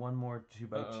should be one more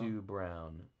 2x2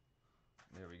 brown.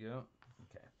 There we go.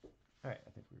 Okay. All right, I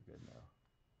think we're good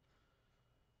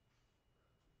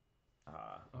now.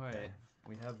 All right, okay.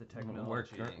 we have the I'm gonna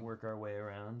technology. work our way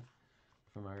around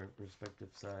from our respective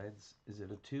sides. Is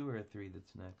it a 2 or a 3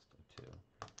 that's next? A 2.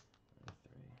 A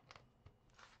 3.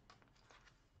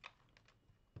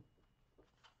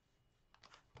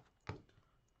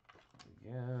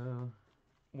 There we go.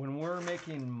 When we're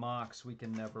making mocks, we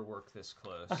can never work this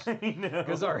close I know.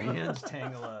 because our hands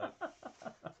tangle up.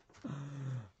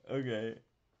 Okay.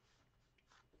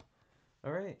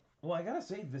 All right. Well, I gotta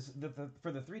say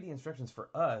for the 3D instructions for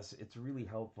us, it's really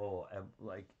helpful,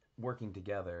 like working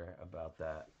together about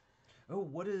that. Oh,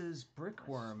 what does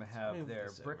Brickworm have move there?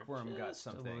 this over Brickworm got just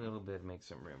something. a little bit, make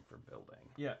some room for building.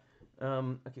 Yeah.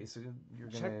 Okay, so you're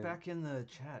gonna Check back in the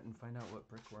chat and find out what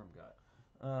Brickworm got.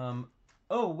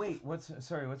 Oh wait, what's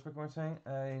Brickworm saying?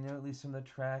 I know at least some of the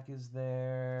track is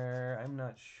there. I'm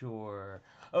not sure.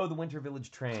 Oh, the Winter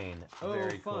Village train. Oh,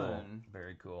 Very fun. Cool.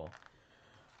 Very cool.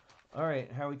 All right,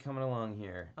 how are we coming along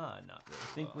here? Not really.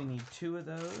 I think we need 2 of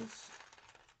those.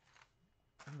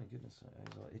 Oh my goodness, I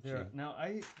was all itchy. There, now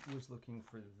I was looking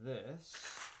for this.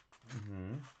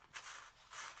 Mm-hmm.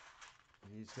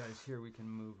 These guys here we can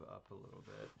move up a little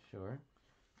bit. Sure.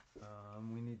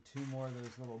 We need 2 more of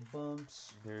those little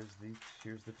bumps. Here's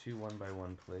the 2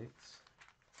 1x1 plates.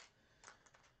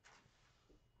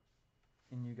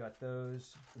 And you got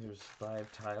those. There's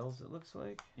 5 tiles, it looks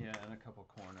like. Yeah, and a couple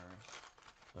corners.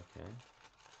 Okay.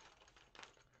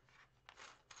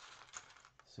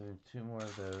 So 2 more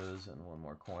of those and 1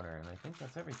 more corner, and I think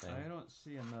that's everything. I don't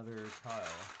see another tile.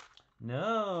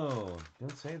 No,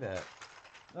 don't say that.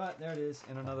 Ah, there it is,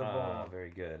 in another bowl. Very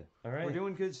good. All right. We're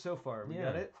doing good so far. We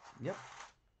got it? Yep.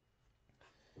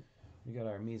 We got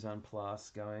our mise en place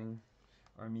going.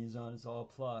 Our mise en is all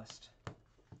plussed.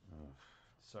 Oh.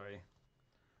 Sorry.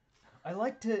 I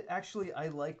like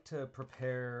to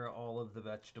prepare all of the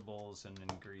vegetables and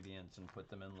ingredients and put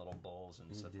them in little bowls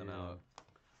and set them out.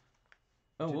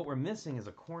 Oh, what we're missing is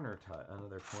a corner tile,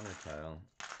 another corner tile.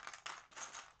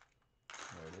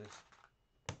 There it is.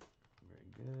 Very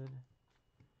good.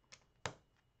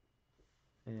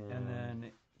 And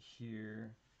then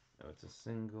here. Oh, it's a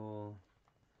single.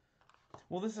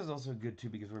 Well, this is also good too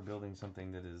because we're building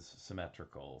something that is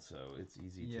symmetrical, so it's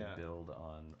easy to build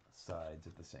on sides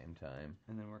at the same time.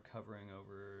 And then we're covering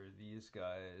over these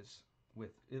guys with.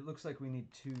 It looks like we need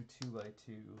 2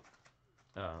 2x2.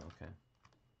 Oh, okay.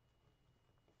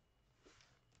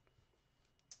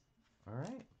 All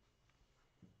right.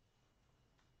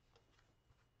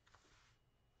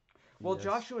 Well, yes.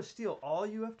 Joshua Steele, all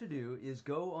you have to do is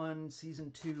go on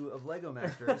season 2 of LEGO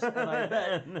Masters, and I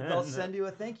bet they'll send you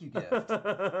a thank you gift.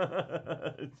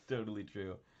 It's totally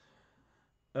true.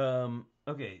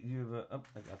 Okay, you have a. Oh,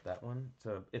 I got that one.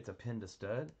 So it's a pin to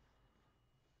stud.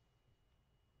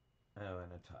 Oh,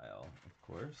 and a tile, of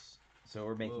course. So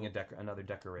we're making another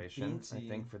decoration, I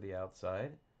think, for the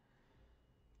outside.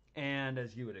 And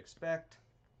as you would expect.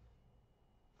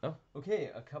 Oh. Okay,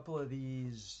 a couple of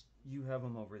these. You have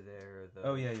them over there.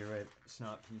 Oh, yeah, you're right.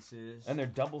 Snot pieces. And they're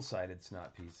double-sided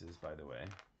snot pieces, by the way.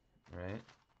 Right?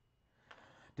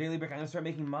 Daily Brick, I'm going to start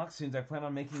making mocks soon. I plan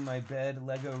on making my bed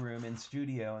Lego room in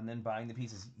studio and then buying the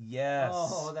pieces. Yes!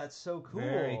 Oh, that's so cool.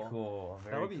 Very cool.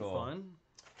 That would be fun.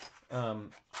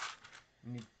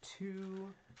 We need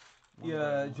 2...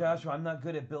 Yeah, Joshua, I'm not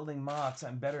good at building mocks.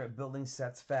 I'm better at building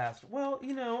sets fast. Well,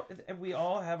 you know, we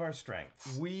all have our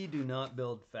strengths. We do not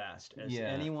build fast, as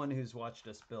anyone who's watched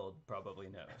us build probably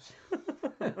knows.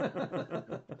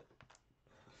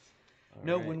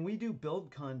 No, when we do build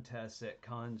contests at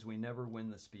cons, we never win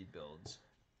the speed builds.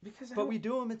 But we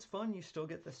do them, it's fun, you still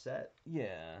get the set.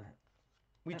 Yeah.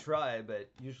 We try, but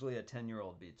usually a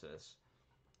 10-year-old beats us.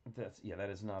 That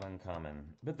is not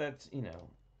uncommon. But that's, you know,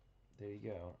 there you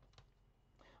go.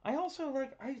 I also,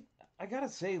 I gotta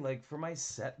say, for my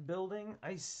set building,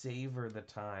 I savor the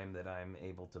time that I'm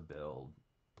able to build,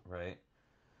 right?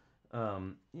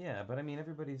 Yeah, but I mean,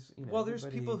 everybody's, you know... Well, there's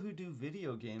people who do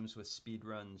video games with speed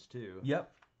runs, too.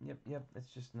 Yep.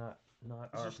 It's just not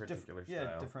our particular style.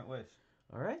 Yeah, different ways.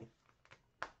 All right.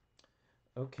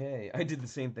 Okay, I did the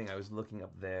same thing. I was looking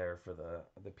up there for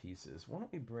the pieces. Why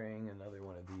don't we bring another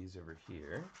one of these over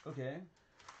here? Okay.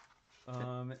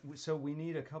 So we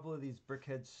need a couple of these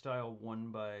brickhead style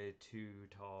 1x2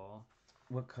 tall.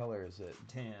 What color is it?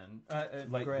 Tan.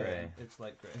 Light gray. It's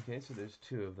light gray. Okay, so there's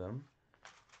 2 of them.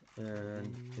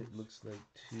 And it looks like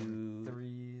 2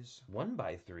 3s.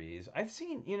 1x3s. I've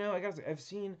seen, you know, I've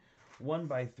seen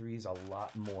 1x3s a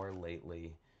lot more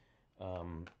lately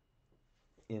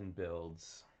in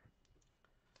builds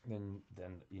than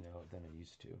I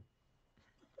used to.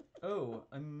 Oh,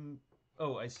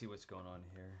 I see what's going on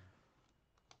here.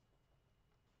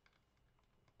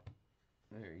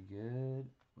 Very good.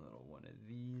 Little one of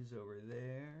these over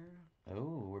there.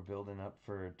 Oh, we're building up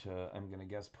I'm going to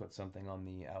guess, put something on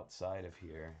the outside of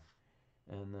here.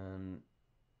 And then...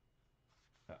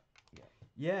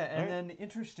 Yeah, and then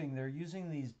interesting, they're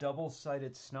using these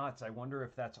double-sided snots. I wonder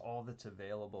if that's all that's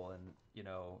available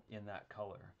in that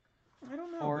color. I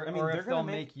don't know. Or if they'll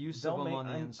make use of them on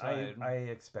the inside. I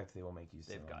expect they will make use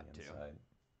of them on the inside.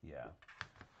 Yeah.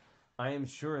 I am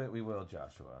sure that we will,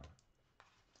 Joshua.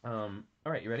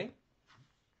 All right, you ready?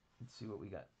 Let's see what we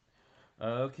got.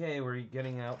 Okay, we're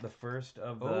getting out the first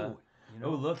of the... You know?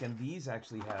 Oh, look, and these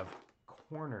actually have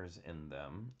corners in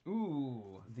them.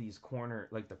 Ooh. These corner,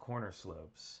 like the corner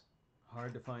slopes.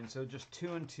 Hard to find. So just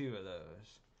 2 and 2 of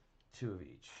those. 2 of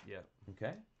each. Yep.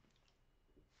 Okay.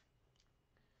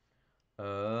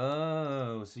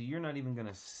 Oh, so you're not even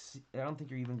gonna see. I don't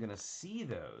think you're even gonna see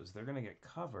those. They're gonna get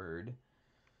covered.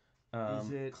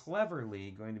 Is it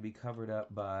cleverly going to be covered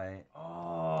up by?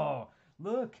 Oh,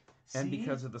 look. And See?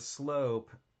 because of the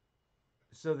slope,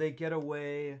 so they get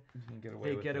away. you can get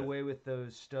They with get it. away with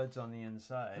those studs on the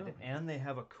inside, Oh. and they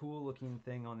have a cool looking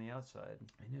thing on the outside.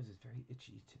 My nose is very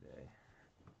itchy today.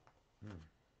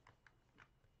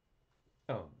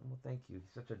 Oh, well, thank you.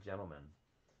 He's such a gentleman.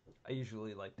 I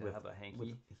usually like to have a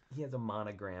hanky. He has a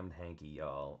monogrammed hanky,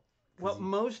 y'all. Well,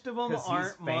 most of them 'cause he's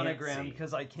aren't monogrammed fancy.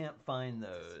 because I can't find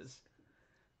those.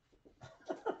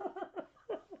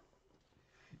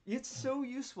 It's so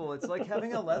useful. It's like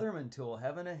having a Leatherman tool.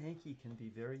 Having a hanky can be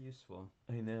very useful.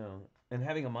 I know. And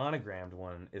having a monogrammed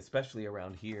one, especially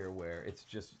around here where it's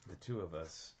just the two of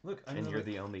us. Look, and you're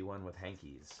the only one with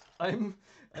hankies. I'm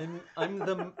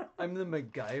the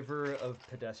MacGyver of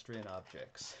pedestrian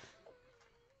objects.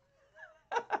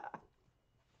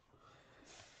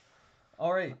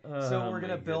 All right, so we're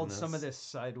gonna build some of this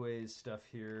sideways stuff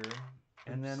here,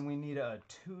 and then we need a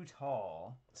 2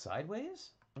 tall.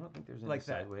 Sideways? I don't think there's any Like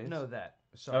that. sideways. No, that.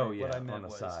 Sorry, Oh, yeah, what I meant on the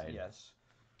was, side. yes.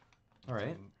 All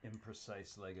right.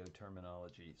 Imprecise Lego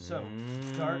terminology. So,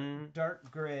 dark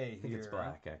gray I think here. it's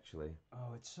black, actually.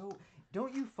 Oh, it's so...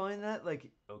 Don't you find that,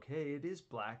 like, okay, it is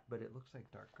black, but it looks like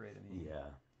dark gray to me.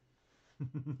 Yeah.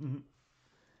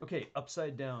 Okay,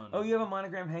 upside down. Oh, you have a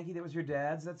monogram hanky that was your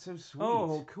dad's? That's so sweet.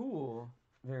 Oh, cool.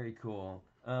 Very cool.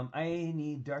 I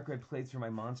need dark red plates for my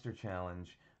monster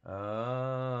challenge.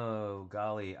 Oh,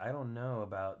 golly. I don't know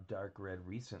about dark red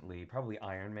recently. Probably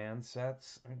Iron Man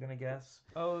sets, I'm going to guess.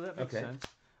 Oh, that makes Okay. sense.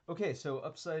 Okay, so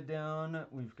upside down,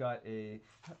 we've got a...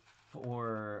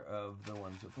 4 of the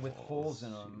ones with holes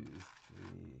in them. 2, 3,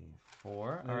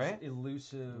 4. All Those right.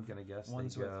 elusive I'm going to guess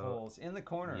ones they with go... holes in the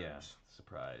corners. Yeah,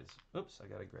 surprise. Oops, I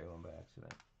got a gray one by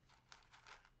accident.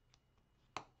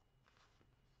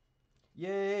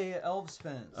 Yay, Elves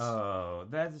Fence. Oh,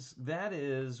 that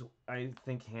is, I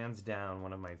think, hands down,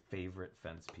 one of my favorite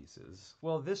fence pieces.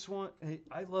 Well, this one, hey,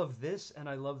 I love this, and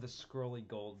I love the scrolly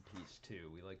gold piece,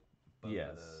 too. We like both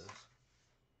Yes. of those.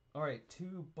 All right,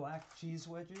 2 black cheese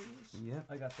wedges. Yep.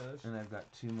 I got those. And I've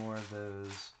got 2 more of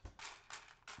those.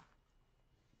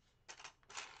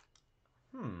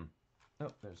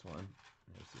 Oh, there's one.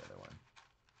 There's the other one.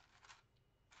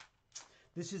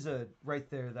 This is right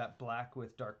there. That black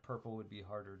with dark purple would be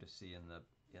harder to see in the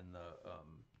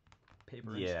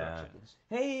paper instructions.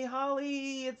 Hey,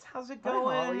 Holly, how's it Hi,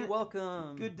 going? Holly,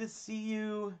 welcome. Good to see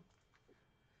you.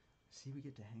 See, we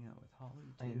get to hang out with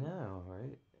Holly too. I know,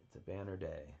 right? It's a banner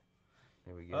day.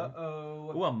 There we go.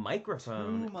 Uh-oh. Ooh, a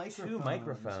microphone. 2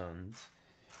 microphones.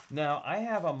 Now, I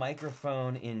have a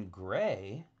microphone in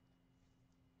gray.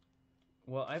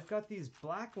 Well, I've got these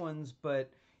black ones,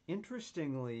 but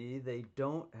interestingly, they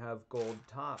don't have gold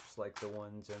tops like the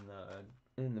ones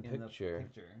In the picture.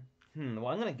 Well,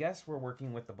 I'm going to guess we're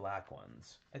working with the black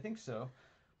ones. I think so.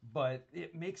 But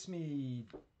it makes me...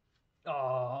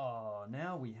 Oh,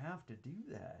 now we have to do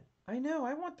that. I know,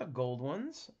 I want the gold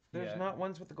ones. There's Yeah. not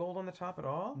ones with the gold on the top at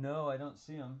all? No, I don't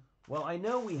see them. Well, I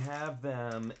know we have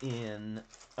them in...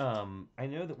 I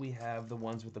know that we have the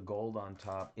ones with the gold on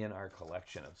top in our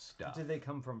collection of stuff. Did they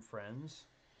come from friends?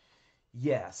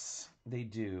 Yes, they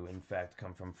do, in fact,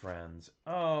 come from friends.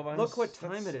 Oh, Look what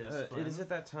time it is, Flynn. Is it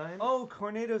that time? Oh,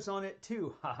 Cornado's on it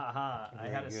too. Ha ha ha. I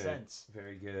Very had a good. sense.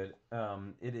 Very good.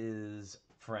 It is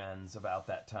friends about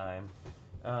that time.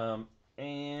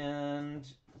 And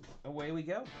away we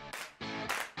go.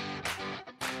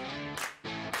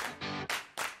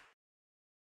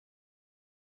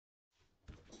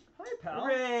 Hi, pal.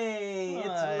 Hooray!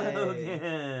 Hi. It's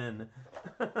Logan!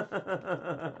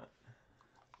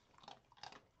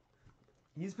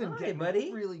 He's been Hi, getting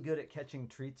buddy. really good at catching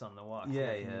treats on the walk. Yeah,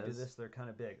 Look, he when you do has. this, they're kind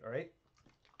of big. All right.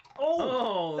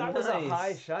 Oh, that was a nice.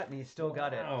 high shot, and he still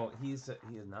got it. Oh, he is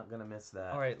not gonna miss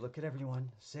that. All right, look at everyone.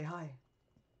 Say hi.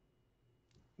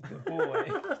 Good boy.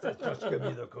 Just give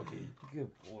me the cookie.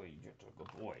 Good boy, you're a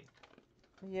good boy.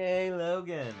 Yay,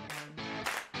 Logan.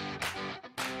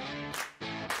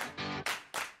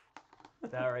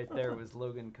 That right there was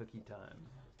Logan cookie time.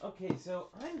 Okay, so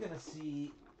I'm gonna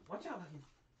see. Watch out, Logan.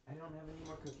 I don't have any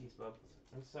more cookies, Bubs.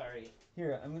 I'm sorry.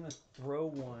 Here, I'm gonna throw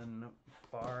one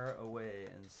far away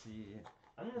and see.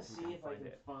 I'm gonna see if I can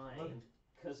it. find,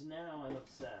 because now I'm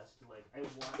obsessed. Like, I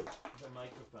want the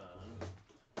microphone.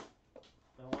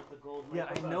 I want the gold. Yeah, I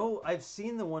Lego boat. know. I've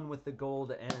seen the one with the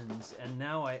gold ends, and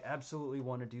now I absolutely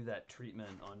want to do that treatment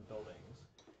on buildings.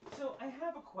 So I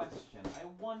have a question. I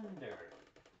wonder.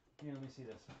 Here, let me see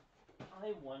this.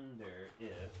 I wonder if.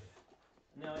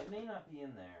 Now it may not be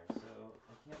in there, so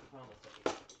I can't promise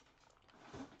it.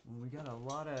 Well, we got a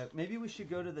lot of. Maybe we should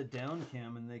go to the down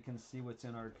cam and they can see what's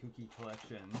in our kooky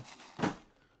collection.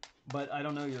 But I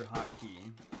don't know your hotkey.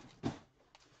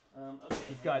 Okay.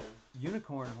 We've got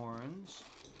unicorn horns.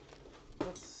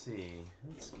 Let's see.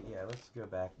 Let's go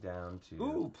back down to.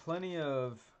 Ooh, plenty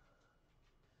of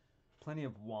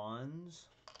wands.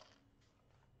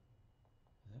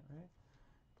 Is that right?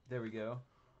 There we go.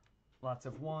 Lots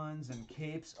of wands and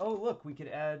capes. Oh, look, we could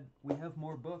add. We have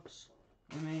more books.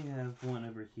 We may have one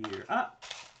over here. Ah,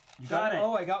 You got it.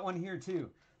 Oh, I got one here too.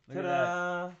 Look at that.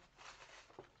 Ta-da!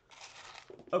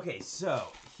 Okay, so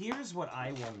here's what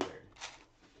I wondered,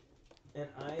 and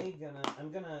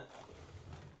I'm gonna.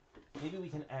 Maybe we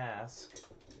can ask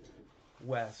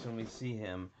Wes when we see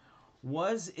him.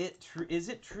 Is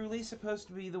it truly supposed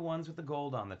to be the ones with the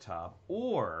gold on the top,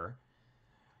 or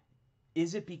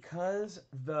is it because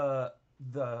the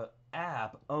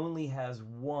app only has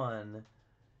one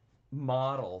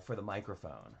model for the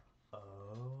microphone? Oh.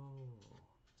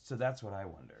 So that's what I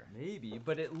wonder. Maybe,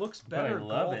 but it looks But I better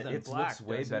love gold it. than It black. looks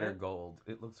way doesn't better it? gold.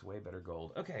 It looks way better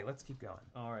gold. Okay, let's keep going.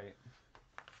 All right.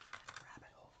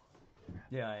 Rabbit hole.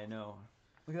 Yeah, I know.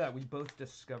 Look at that. We both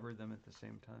discovered them at the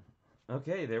same time.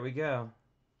 Okay, there we go.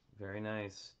 Very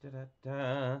nice.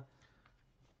 Da-da-da.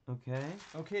 Okay.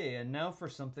 Okay, and now for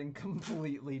something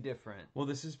completely different. Well,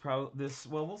 this is well,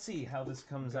 we'll see how this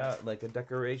comes out. Like a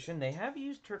decoration. They have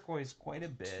used turquoise quite a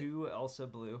bit. 2 Elsa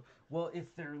blue. Well,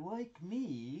 if they're like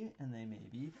me, and they may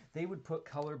be, they would put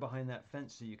color behind that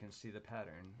fence so you can see the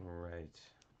pattern. Right.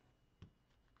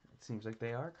 It seems like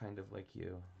they are kind of like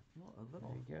you. Well, a There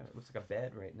little. you go. It looks like a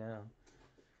bed right now.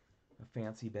 A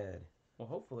fancy bed. Well,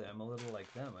 hopefully I'm a little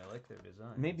like them. I like their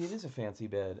design. Maybe it is a fancy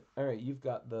bed. All right, you've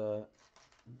got the...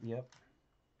 Yep.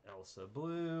 Elsa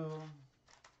blue.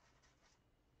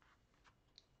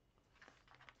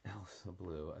 Elsa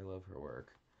Blue. I love her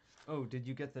work. Oh, did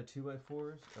you get the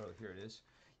 2x4s? Oh, here it is.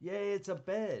 Yay, it's a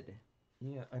bed.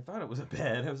 Yeah, I thought it was a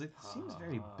bed. I was like, it seems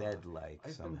very bed-like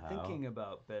I've somehow. been thinking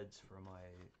about beds for my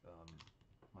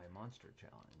my monster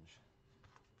challenge.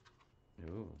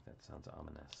 Ooh, that sounds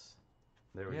ominous.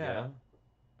 There we Yeah.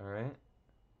 go. All right.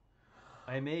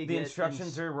 I may The get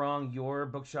instructions are wrong. Your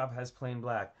bookshop has plain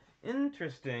black.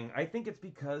 Interesting. I think it's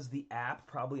because the app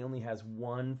probably only has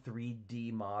one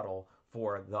 3D model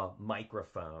for the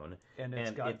microphone, and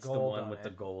it's got it's gold the one on with it. the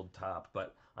gold top.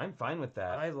 But I'm fine with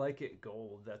that. I like it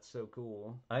gold. That's so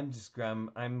cool. I'm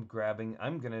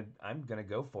gonna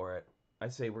go for it. I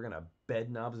say we're gonna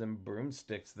bed knobs and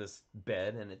broomsticks this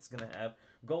bed, and it's gonna have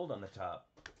gold on the top.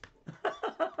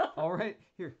 All right,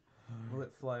 here. Will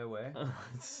it fly away?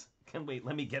 Can wait.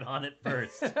 Let me get on it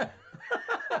first.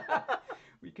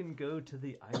 We can go to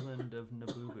the island of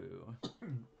Nabubu.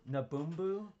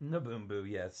 Nabumbu? Naboombu,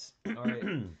 yes. All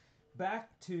right. Back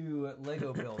to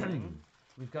Lego building.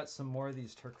 We've got some more of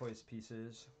these turquoise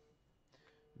pieces.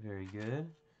 Very good.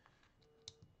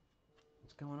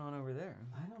 What's going on over there?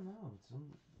 I don't know.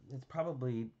 It's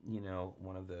probably,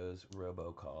 one of those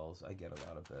robocalls. I get a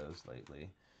lot of those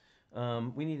lately.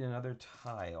 We need another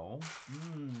tile.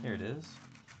 Here it is.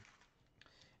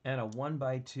 And a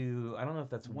 1x2. I don't know if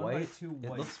that's 1 white. by 2 It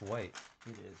white. looks white.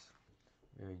 It is.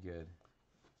 Very good.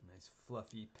 Nice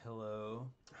fluffy pillow.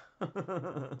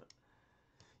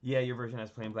 Yeah, your version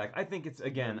has plain black. I think it's There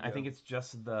you I think go. it's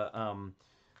just the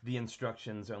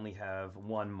instructions only have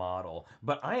one model.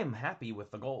 But I am happy with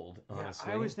the gold, honestly.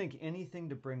 Yeah, I always think anything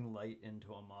to bring light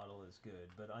into a model is good,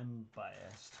 but I'm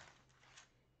biased.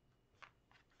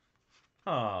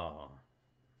 Oh.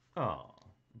 Oh.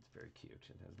 It's very cute.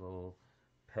 It has a little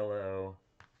pillow.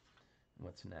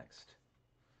 What's next?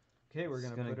 Okay, we're It's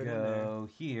gonna gonna put it in there. go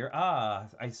here. Ah,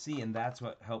 I see, and that's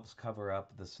what helps cover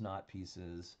up the snot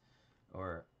pieces,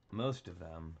 or most of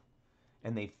them,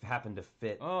 and they happen to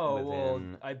fit Oh, well,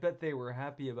 within. I bet they were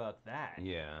happy about that.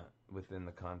 Yeah, within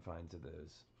the confines of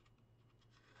those.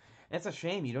 It's a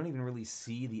shame you don't even really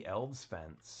see the elves'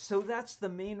 fence. So that's the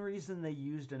main reason they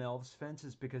used an elf's fence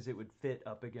is because it would fit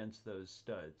up against those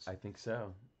studs. I think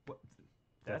so. What?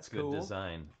 That's That's good cool.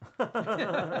 design.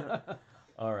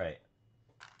 All right.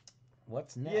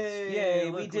 What's next? Yay,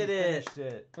 we look, did it. finished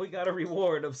it. We got a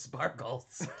reward of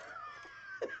sparkles.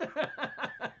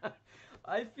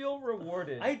 I feel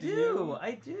rewarded. I you? do.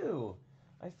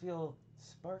 I feel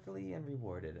sparkly and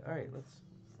rewarded. All right, let's.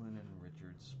 Flynn and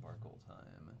Richard sparkle time.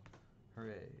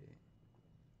 Hooray.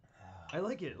 I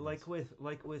like it, like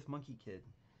with Monkey Kid.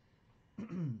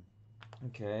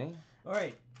 Okay. All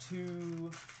right,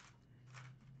 two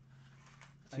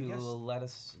Little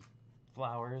lettuce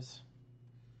flowers.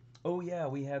 Oh yeah,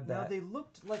 we had Now that. they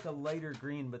looked like a lighter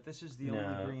green, but this is the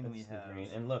only green we it's the have. green.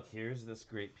 And look, here's this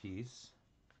great piece.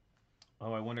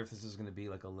 Oh, I wonder if this is going to be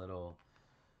like a little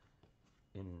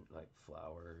like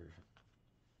flower.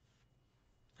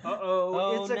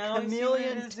 Uh-oh, it's a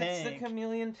chameleon tank. It's the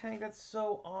chameleon tank. That's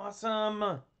so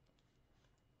awesome.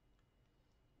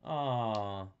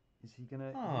 Aw. Is he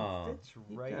gonna? He fits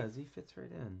right. He does. He fits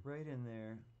right in. Right in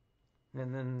there.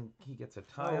 And then he gets a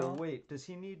tile. Oh wait, does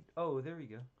he need? Oh, there we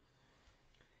go.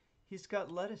 He's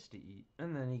got lettuce to eat.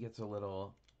 And then he gets a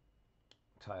little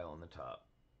tile on the top.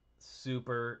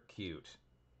 Super cute.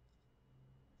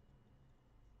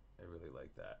 I really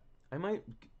like that. I might.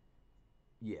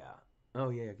 Yeah. Oh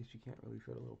yeah. I guess you can't really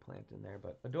fit a little plant in there,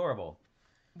 but adorable.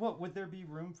 What, would there be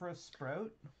room for a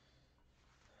sprout?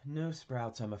 No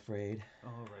sprouts, I'm afraid.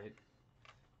 All right.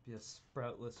 Be a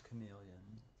sproutless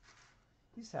chameleon.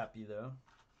 He's happy though.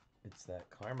 It's that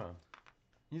karma.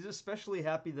 He's especially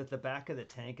happy that the back of the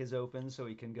tank is open so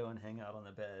he can go and hang out on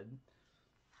the bed.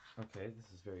 Okay,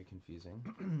 this is very confusing.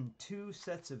 2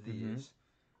 sets of these.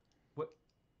 What?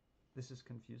 This is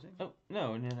confusing? Oh,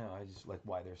 no. I just like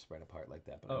why they're spread apart like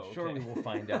that, but Oh, I'm sure okay. we will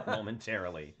find out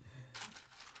momentarily.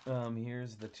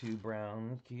 Here's the 2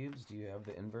 brown cubes. Do you have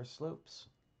the inverse slopes?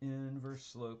 Inverse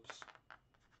slopes.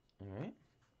 All right.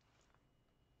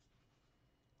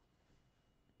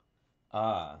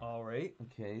 Ah. All right.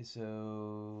 Okay, so...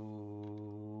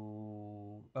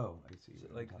 Oh, I see. Is it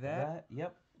On like top of that?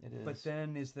 Yep, it is. But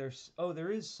then is there... Oh,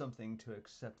 there is something to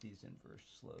accept these inverse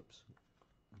slopes.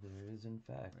 There is, in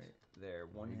fact. Right there.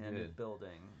 Very One-handed good.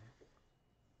 building.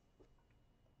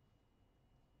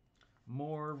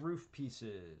 More roof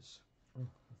pieces. Oh,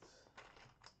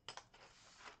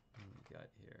 What do we got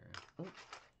here?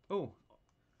 Oh,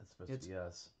 that's supposed to be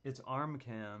us. it's arm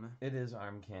cam. It is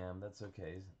arm cam. That's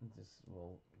okay. Just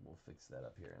we'll fix that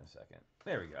up here in a second.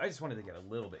 There we go. I just wanted to get a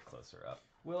little bit closer up.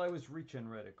 Well, I was reaching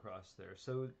right across there.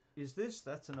 So is this?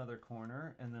 That's another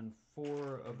corner, and then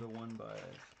 4 of the 1x.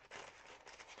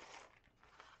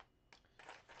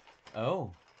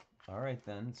 Oh, all right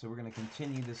then. So we're going to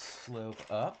continue this slope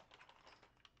up.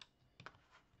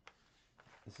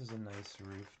 This is a nice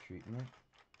roof treatment.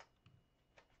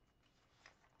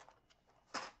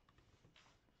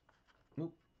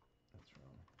 Oop, that's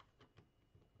wrong.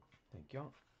 Thank you.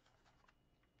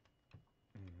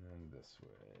 And this way.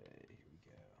 Here we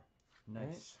go. Nice.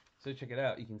 Right. So check it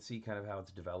out. You can see kind of how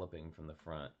it's developing from the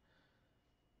front.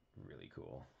 Really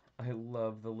cool. I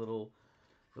love the little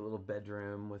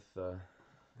bedroom with the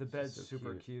bed's so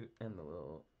super cute. and the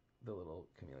little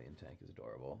chameleon tank is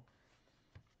adorable.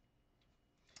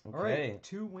 Okay. All right,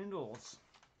 2 windows.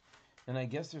 And I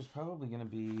guess there's probably going to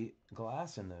be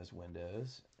glass in those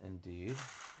windows. Indeed.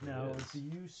 Now, There is. do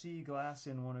you see glass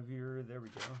in one of your... There we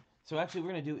go. So actually,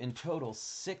 we're going to do in total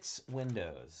 6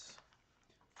 windows.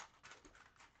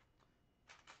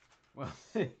 Well,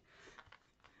 What's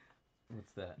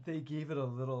that? they gave it a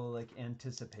little, like,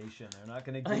 anticipation. They're not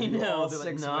going to I give you all know, the they're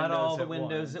like, 6 not windows all the at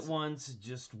windows once. at once,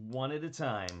 just one at a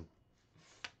time.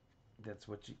 That's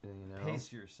what you know.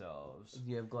 Pace yourselves. Do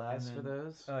you have glass And for then,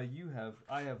 those?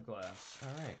 I have glass. All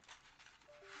right.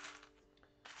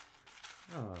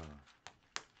 Oh.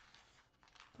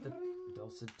 The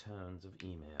dulcet tones of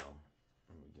email.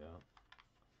 There we go.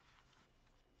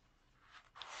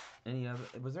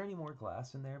 Was there any more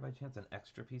glass in there by chance? An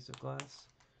extra piece of glass?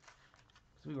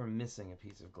 Because we were missing a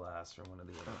piece of glass from one of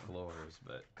the other floors,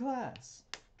 but... Glass.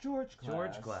 George Glass.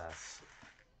 George Glass.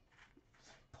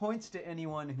 Points to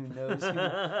anyone who knows who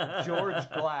George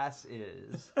Glass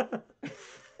is.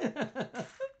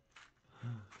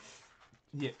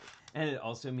 Yeah, and it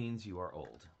also means you are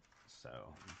old. So,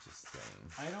 just saying.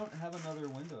 I don't have another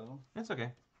window. That's okay.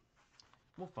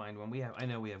 We'll find one. I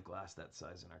know we have glass that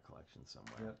size in our collection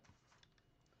somewhere. Yep.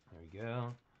 There we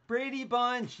go. Brady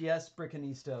Bunch. Yes,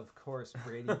 Brickanista, of course.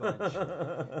 Brady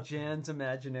Bunch. Jan's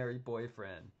imaginary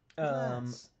boyfriend.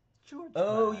 Glass. George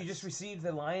Oh, Glass. you just received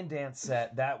the Lion Dance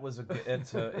set. That was a good.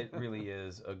 It really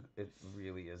is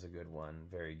a good one.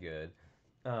 Very good.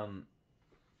 All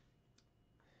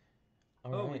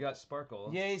Oh, right. we got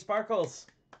Sparkle. Yay, sparkles!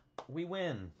 We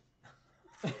win.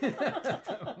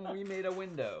 We made a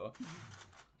window.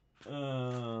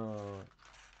 Oh,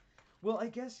 Well, I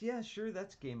guess, yeah, sure,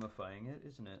 that's gamifying it,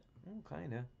 isn't it?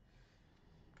 kind of.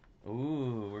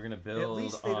 Ooh, we're gonna build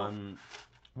least they on.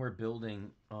 We're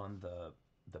building on the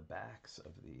backs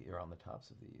of or on the tops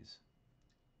of these.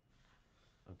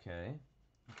 Okay.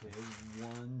 Okay,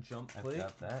 1 jump I've plate.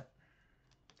 got that.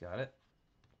 Got it.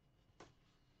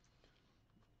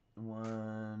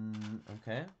 one.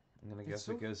 Okay. I'm going to guess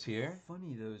so it goes here.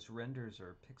 Funny, those renders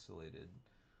are pixelated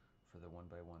for the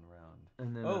 1x1 round.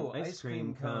 And then an ice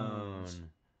cream cone.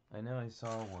 I know I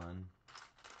saw one.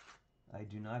 I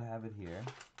do not have it here.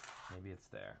 Maybe it's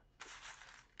there.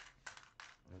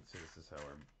 Let's see, this is how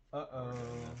we're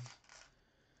doing this.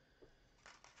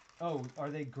 Oh, are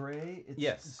they gray? It's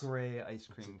yes. Gray ice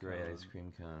cream cone. Gray ice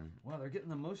cream cone. Wow, they're getting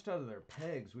the most out of their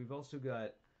pegs. We've also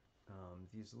got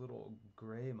these little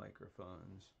gray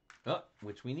microphones. Oh,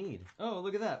 which we need. Oh,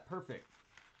 look at that. Perfect.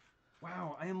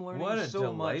 Wow, I am learning so much. What a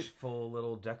delightful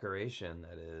little decoration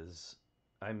that is.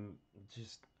 I'm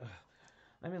just...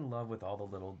 I'm in love with all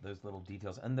those little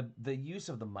details. And the use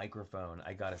of the microphone,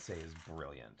 I gotta say, is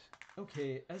brilliant.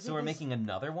 Okay. So we're making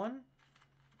another one?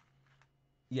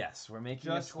 Yes, we're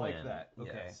making just a twin. Like that.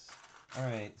 Okay. Yes. All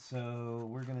right, so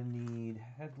we're gonna need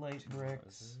headlight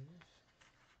bricks,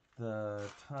 the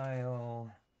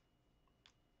tile,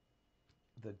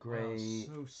 the gray. Wow,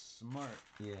 so smart.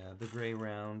 Yeah, the gray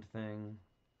round thing.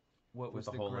 What was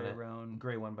the hole gray round?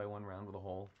 Gray 1x1 round with a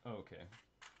hole. Oh, okay.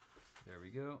 There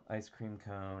we go. Ice cream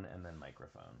cone and then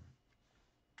microphone.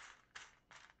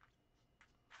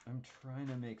 I'm trying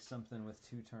to make something with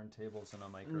 2 turntables and a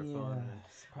microphone.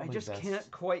 Yeah, I just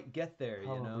can't quite get there,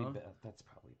 probably you know? That's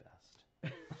probably best.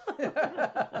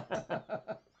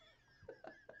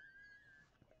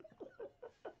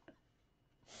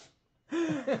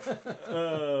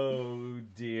 Oh,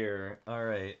 dear. All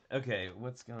right. Okay,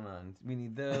 what's going on? We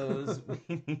need those.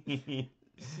 We need...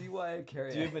 See why I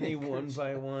carry. Do you have any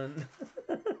 1x1?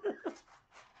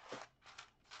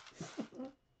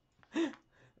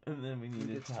 And then we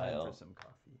need a tile. Time for some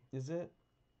coffee. Is it?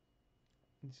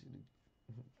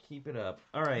 Keep it up.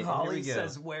 All right. Holly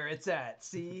says where it's at.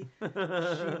 See, she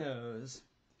knows.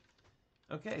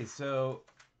 Okay, so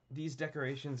these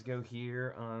decorations go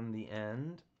here on the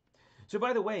end. So,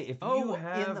 by the way, if you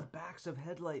have in the backs of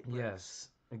headlight bricks. Yes,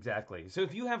 exactly. So,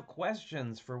 if you have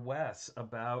questions for Wes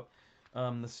about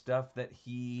the stuff that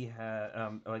he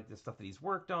had, like the stuff that he's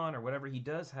worked on or whatever, he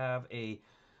does have a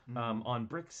on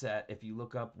Brickset. If you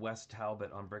look up Wes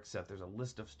Talbot on Brickset, there's a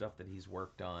list of stuff that he's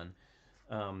worked on,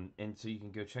 and so you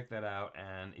can go check that out.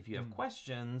 And if you have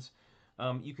questions,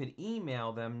 you could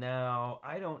email them. Now,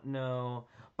 I don't know.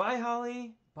 Bye,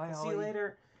 Holly. Bye, See you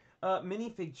later.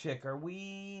 Minifig Chick, are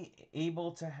we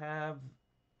able to have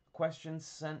questions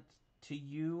sent to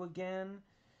you again?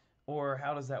 Or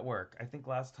how does that work? I think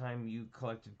last time you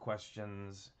collected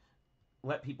questions.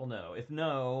 Let people know. If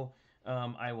no,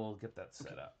 I will get that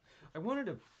set up. I wanted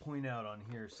to point out on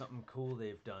here something cool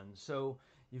they've done. So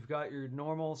you've got your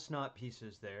normal snot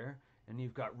pieces there, and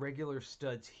you've got regular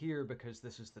studs here because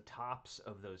this is the tops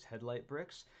of those headlight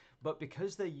bricks. But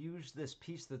because they use this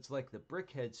piece that's like the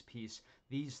brickheads piece,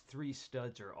 these 3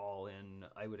 studs are all in,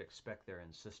 I would expect they're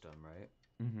in system, right?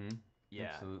 Mm-hmm.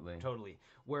 Yeah, absolutely. Totally.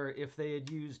 Where if they had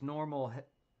used normal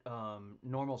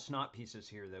snot pieces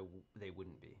here, they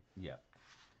wouldn't be. Yeah.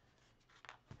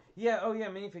 Yeah, oh yeah,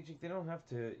 Minifig Chick, they don't have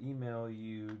to email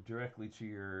you directly to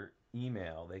your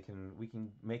email. We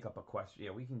can make up a question.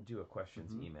 Yeah, we can do a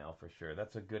questions email for sure.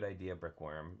 That's a good idea,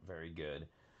 Brickworm. Very good.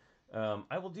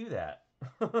 I will do that.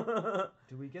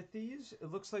 Do we get these?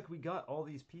 It looks like we got all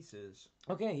these pieces.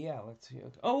 Okay, yeah, let's see.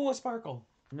 Oh, a sparkle.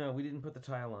 No, we didn't put the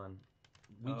tile on.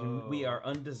 We are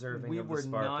undeserving of the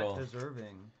sparkle. We were not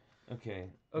deserving. Okay.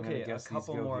 Okay, a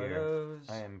couple more here. of those.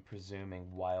 I am presuming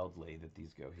wildly that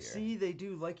these go here. See, they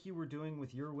do like you were doing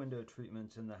with your window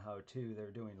treatments in the how-to.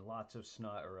 They're doing lots of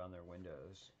snot around their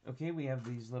windows. Okay, we have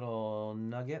these little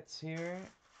nuggets here.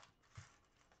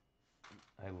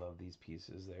 I love these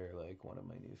pieces. They're like one of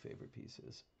my new favorite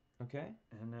pieces. Okay.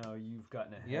 And now you've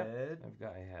gotten a head.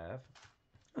 Yep, I have.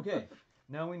 Okay,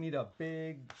 now we need a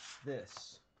big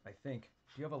this, I think.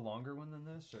 Do you have a longer one than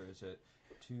this, or is it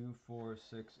 2, 4,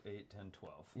 6, 8, 10,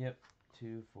 12? Yep.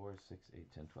 2, 4, 6,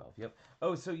 8, 10, 12. Yep.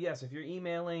 Oh, so yes, if you're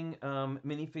emailing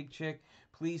Minifig Chick,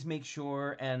 please make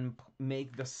sure and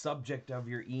make the subject of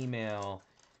your email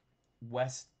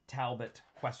Wes Talbot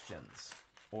questions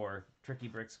or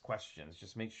TrickyBricks questions.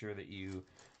 Just make sure that you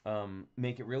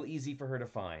make it real easy for her to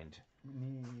find.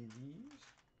 Need these.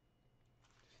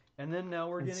 And then now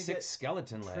we're going to get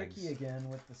skeleton legs. tricky again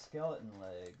with the skeleton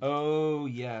legs. Oh,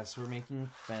 yes. We're making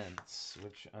fence,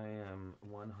 which I am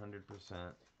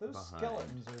 100% Those behind.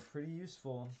 skeletons are pretty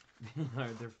useful.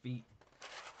 Their feet,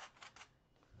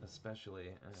 especially.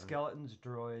 Skeletons,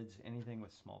 droids, anything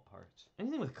with small parts.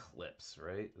 Anything with clips,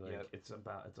 right? Like Yep. It's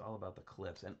all about the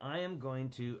clips. And I'm going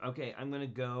to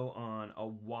go on a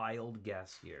wild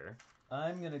guess here.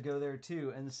 I'm going to go there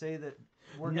too and say that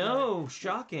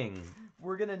shocking.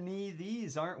 We're going to need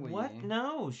these, aren't we? What?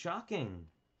 No, shocking.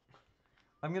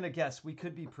 I'm going to guess. We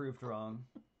could be proved wrong.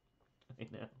 I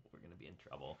know. We're going to be in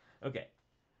trouble. Okay.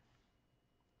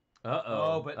 Uh-oh.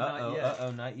 Oh, but not yet.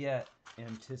 Uh-oh, not yet.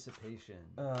 Anticipation.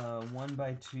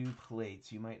 1x2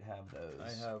 plates. You might have those. I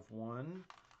have one,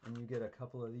 and you get a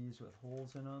couple of these with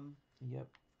holes in them. Yep.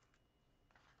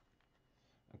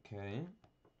 Okay.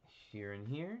 Here and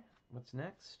here. What's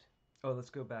next? Oh, let's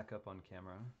go back up on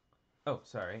camera. Oh,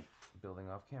 sorry. Building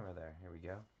off camera there. Here we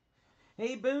go.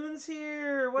 Hey, Boone's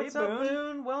here. What's Hey, up,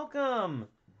 Boone? Welcome.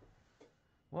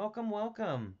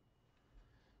 Welcome.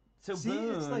 So See,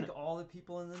 Boone, it's like all the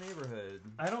people in the neighborhood.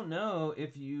 I don't know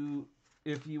if you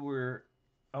were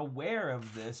aware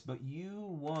of this, but you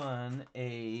won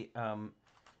a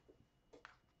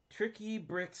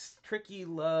TrickyBricks Tricky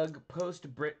Lug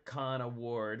Post BritCon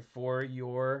award for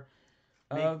your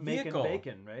vehicle. Making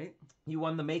bacon, right? You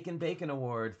won the Making Bacon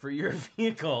award for your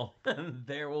vehicle. And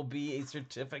there will be a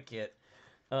certificate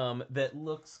that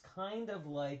looks kind of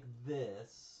like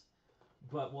this,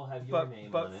 but we'll have your name on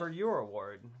it. But for your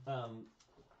award,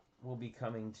 will be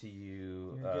coming to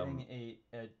you. you're getting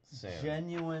a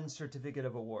genuine certificate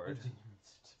of award.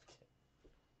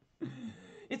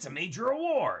 It's a major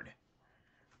award.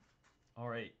 All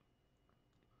right.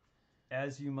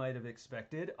 As you might have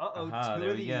expected. Two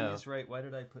there of we these. go. Right, why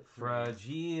did I put three?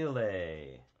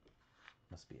 Fragile.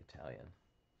 Must be Italian.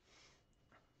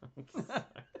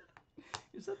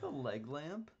 Is that the leg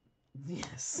lamp?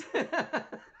 Yes.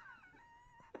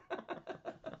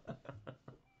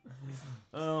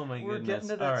 Oh my We're goodness. getting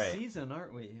to that All right. season,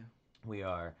 aren't we? We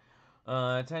are.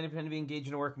 Time to be engaged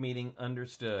in a work meeting.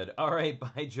 Understood. All right.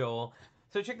 Bye, Joel.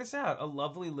 So check this out. A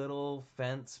lovely little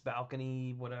fence,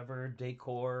 balcony, whatever,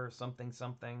 decor, something.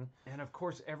 And of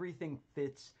course, everything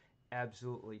fits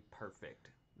absolutely perfect.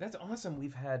 That's awesome.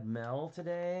 We've had Mel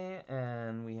today,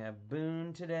 and we have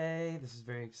Boone today. This is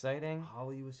very exciting.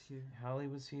 Holly was here. Holly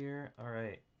was here. All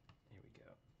right. Here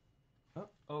we go.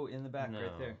 Oh, in the back, No.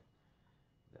 right there.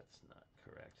 That's not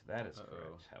correct. That is Uh-oh.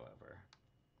 correct, however.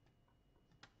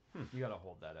 You gotta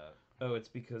hold that up. Oh, it's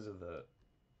because of the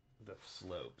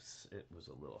slopes. It was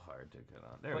a little hard to get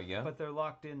on. There we go. But they're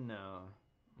locked in now.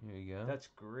 Here you go. That's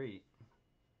great.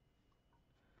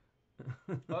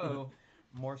 Uh-oh.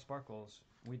 More sparkles.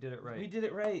 We did it right. We did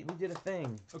it right. We did a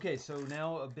thing. Okay, so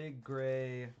now a big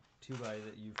gray 2x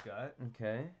that you've got.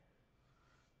 Okay.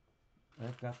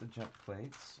 I've got the jump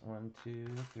plates. 1, 2,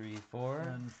 3, 4.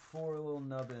 And 4 little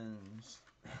nubbins.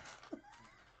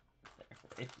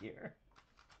 Right here.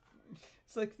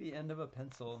 It's like the end of a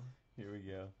pencil Here we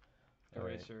go. All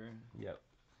right. eraser. Yep.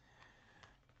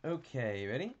 Okay,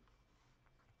 ready?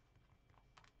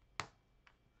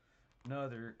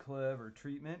 Another clever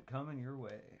treatment coming your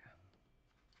way.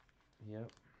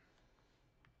 Yep.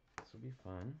 This will be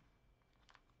fun.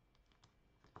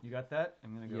 You got that?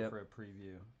 I'm going to go Yep. for a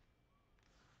preview.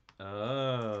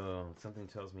 Oh, something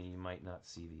tells me you might not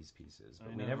see these pieces,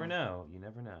 but we never know. You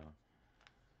never know.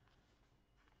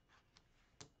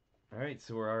 All right,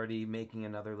 so we're already making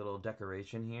another little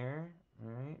decoration here.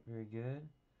 All right, very good.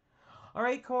 All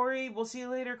right, Corey, we'll see you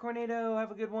later, Cornado. Have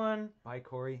a good one. Bye,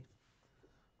 Corey.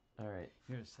 All right.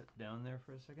 You're going to sit down there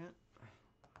for a second?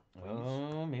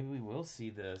 Oh, maybe we will see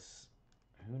this.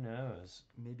 Who knows?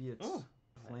 Maybe it's Ooh,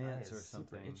 plants my eye or is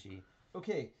something. super itchy.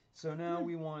 Okay, so now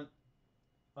we want...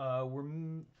 I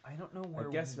don't know where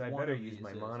I guess I one better of use these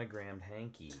my is. monogrammed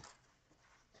hanky.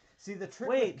 See, the trick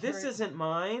Wait, with this isn't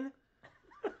mine?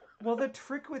 Well, the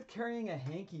trick with carrying a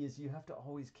hanky is you have to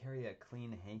always carry a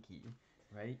clean hanky,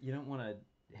 right? You don't want to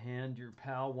hand your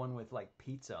pal one with, like,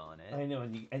 pizza on it. I know,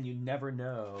 and you never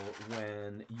know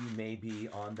when you may be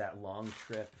on that long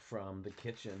trip from the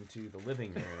kitchen to the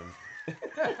living room.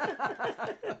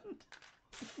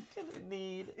 Gonna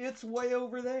need. It's way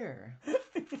over there.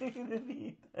 Gonna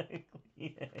need that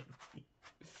clean hanky.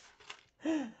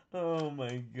 Oh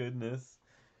my goodness.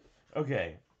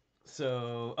 Okay,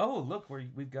 so look,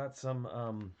 we've got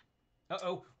some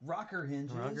rocker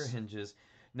hinges. rocker hinges.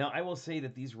 Now I will say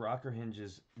that these rocker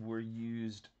hinges were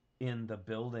used in the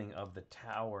building of the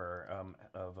tower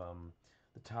of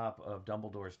the top of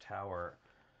Dumbledore's tower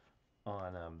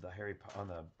on the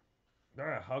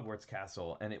Hogwarts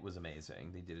Castle, and it was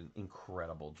amazing. They did an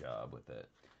incredible job with it.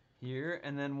 Here,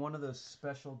 and then one of those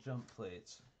special jump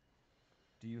plates.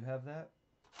 Do you have that?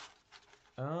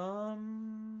 I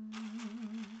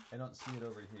don't see it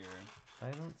over here.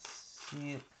 I don't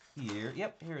see it here.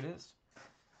 Yep, here it is.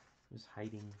 It was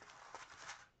hiding.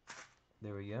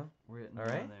 There we go. We're getting All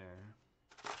down right.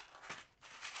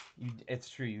 there. It's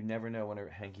true. You never know when a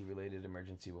hanky-related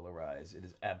emergency will arise. It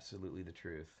is absolutely the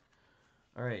truth.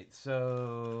 All right,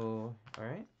 so... All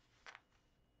right.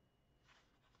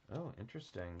 Oh,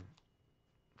 interesting.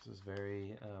 This is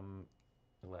very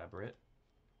elaborate.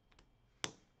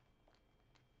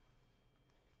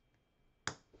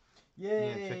 Yay!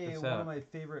 Yeah, check this One out. of my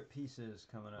favorite pieces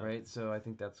coming up. Right, so I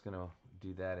think that's gonna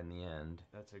do that in the end.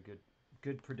 That's a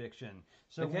good prediction.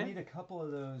 So Okay. we need a couple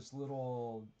of those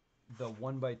little, the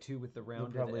 1x2 with the They're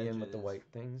rounded probably edges. in with the white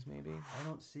things, maybe. I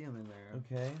don't see them in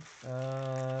there. Okay.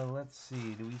 Let's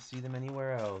see. Do we see them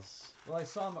anywhere else? Well, I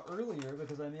saw them earlier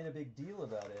because I made a big deal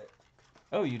about it.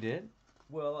 Oh, you did?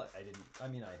 Well, I didn't. I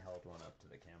mean, I held one up to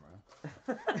the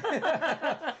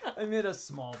camera. I made a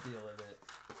small deal of it.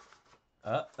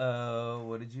 Uh-oh.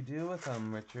 What did you do with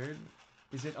them, Richard?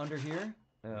 Is it under here?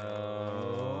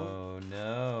 Oh,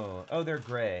 no. Oh, they're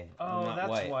gray. Oh, not that's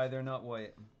white. why they're not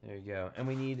white. There you go. And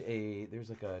we need there's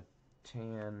like a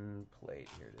tan plate.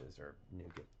 Here it is, or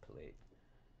nougat plate.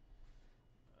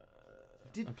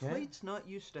 Did Okay. plates not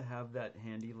used to have that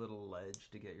handy little ledge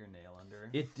to get your nail under?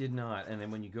 It did not. And then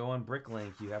when you go on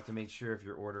Bricklink, you have to make sure if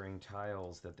you're ordering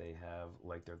tiles that they have,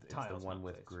 like, it's Tiles, the one not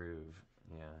with plates. groove.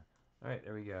 Yeah. All right,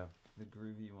 there we go. The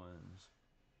groovy ones.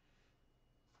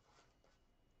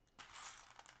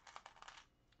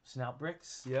 Snout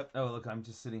bricks? Yep. Oh, look, I'm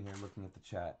just sitting here looking at the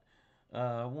chat.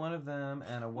 One of them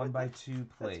and a 1x2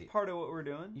 plate. That's part of what we're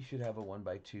doing. You should have a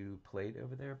 1x2 plate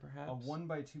over there, perhaps? A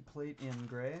 1x2 plate in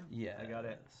gray. Yeah. I got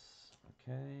it.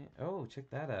 Okay. Oh, check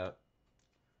that out.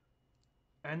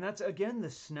 And that's, again, the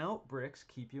snout bricks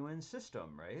keep you in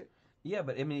system, right? Yeah,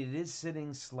 but I mean, it is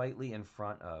sitting slightly in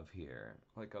front of here.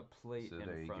 Like a plate So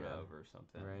there in you front go. of or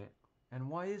something. Right. And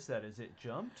why is that? Is it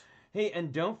jumped? Hey,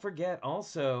 and don't forget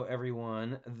also,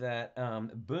 everyone, that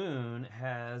Boone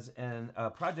has a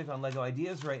project on LEGO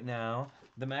Ideas right now,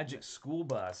 the Magic School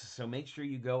Bus. So make sure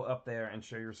you go up there and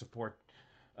show your support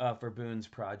for Boone's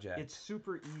project. It's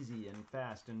super easy and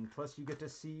fast, and plus you get to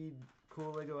see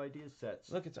cool LEGO Ideas sets.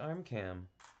 Look, it's Arm Cam.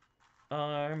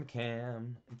 Arm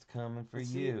Cam, it's coming for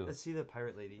you. Let's see the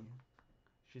pirate lady.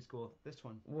 She's cool. This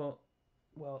one. Well,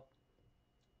 there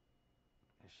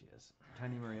she is.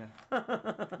 Tiny Maria.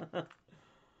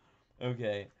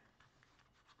 Okay.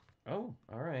 Oh,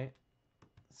 all right.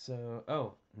 So,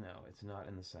 oh, no, it's not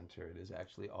in the center. It is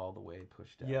actually all the way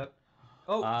pushed out. Yep.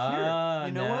 Oh, here.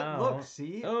 You know now. what? Look,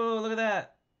 see? Oh, look at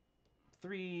that.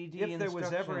 3D If there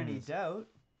was ever any instructions. doubt.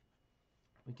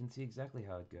 We can see exactly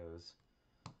how it goes.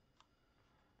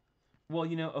 Well,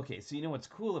 okay, so what's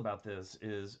cool about this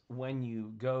is when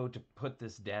you go to put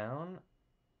this down,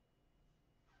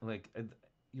 like,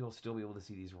 you'll still be able to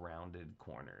see these rounded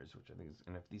corners, which I think is,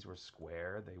 and if these were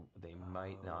square, they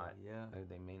might not, Yeah.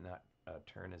 they may not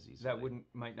turn as easily. That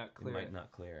might not clear. It might not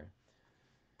clear.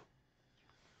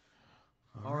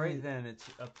 All right, then it's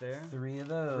up there. 3 of Three of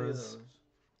those. those.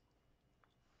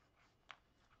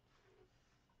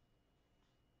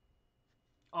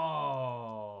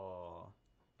 Oh,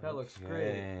 that looks great.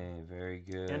 Okay, very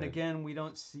good. And again, we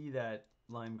don't see that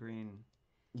lime green.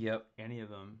 Yep. Any of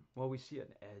them. Well, we see an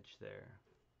edge there.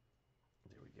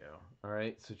 There we go. All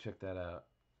right, so check that out.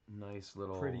 Nice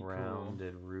little Pretty cool.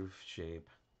 rounded roof shape.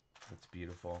 That's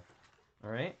beautiful. All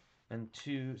right, and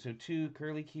two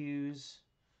curly cues,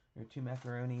 or 2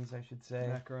 macaronis, I should say,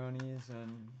 Macaronis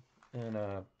and and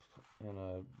a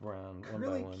round one by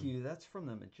curly one. Q. That's from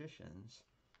the Magicians.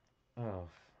 Oh.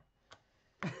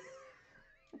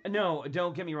 No,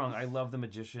 don't get me wrong. I love the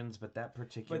Magicians, but that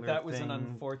particular But that was an thing-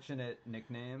 unfortunate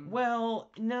nickname. Well,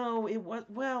 no, it was.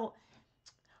 Well,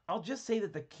 I'll just say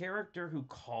that the character who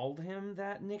called him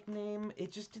that nickname,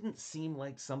 it just didn't seem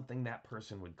like something that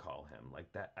person would call him.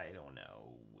 Like that, I don't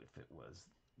know if it was.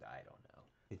 I don't know.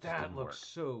 It just That didn't looks work.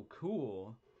 so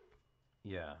cool.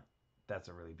 Yeah, that's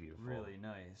a really beautiful. Really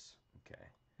nice. Okay.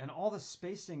 And all the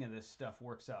spacing of this stuff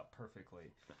works out perfectly.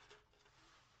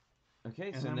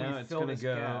 Okay, And so then we now it's fill gonna this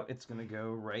go. gap. It's gonna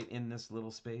go right in this little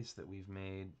space that we've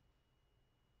made.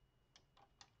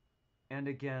 And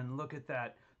again, look at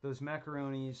that. Those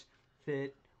macaronis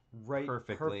fit right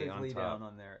Perfectly on top. down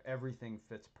on there. Everything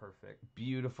fits perfect.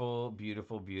 Beautiful,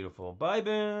 beautiful, beautiful. Bye,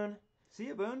 Boone. See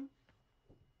you, Boone.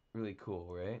 Really cool,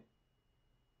 right?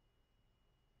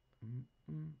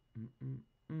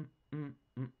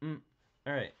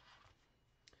 All right.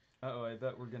 Uh-oh, I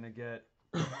bet we're going to get...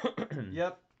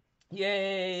 Yep.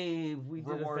 Yay! We did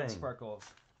Reward a thing. sparkles.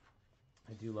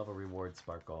 I do love a reward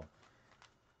sparkle.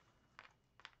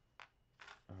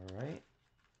 All right.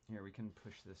 Here, we can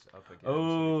push this up again. so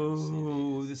we can see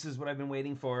Oh, these. this is what I've been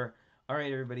waiting for. All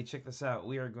right, everybody, check this out.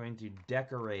 We are going to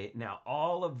decorate now.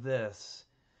 All of this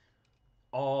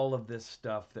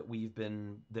stuff that we've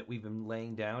been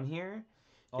laying down here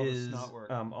All is the snot work.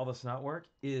 all the snot work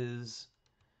is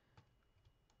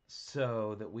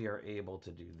so that we are able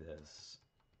to do this.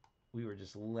 We were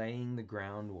just laying the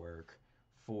groundwork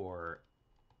for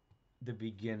the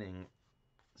beginning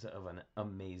of an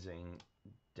amazing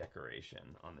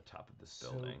decoration on the top of this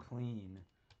building. So clean.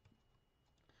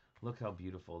 Look how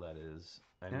beautiful that is.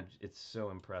 I mean, it's so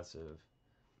impressive.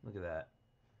 Look at that.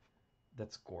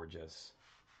 That's gorgeous.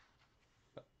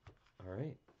 All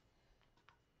right.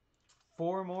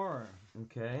 4 more.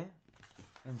 Okay.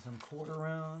 And some quarter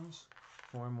rounds.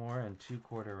 4 more and 2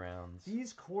 quarter rounds.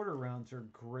 These quarter rounds are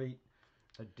great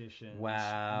additions.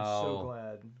 Wow. I'm so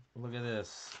glad. Look at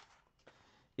this.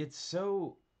 It's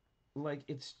so, like,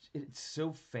 it's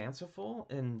so fanciful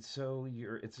and so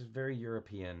it's very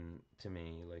European to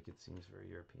me. Like, it seems very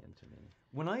European to me.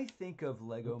 When I think of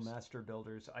Lego Master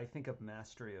Builders, I think of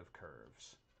mastery of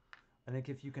curves. I think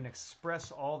if you can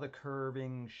express all the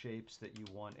curving shapes that you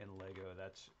want in Lego,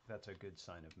 that's a good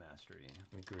sign of mastery.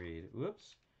 Agreed.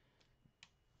 Whoops.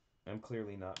 I'm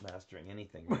clearly not mastering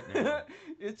anything right now.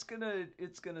 It's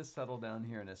gonna settle down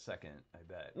here in a second, I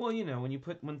bet. Well, you know,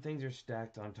 when things are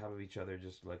stacked on top of each other,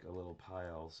 just like a little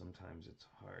pile, sometimes it's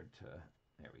hard to.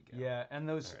 There we go. Yeah, and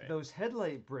those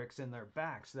headlight bricks in their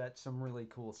backs, that's some really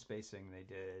cool spacing they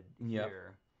did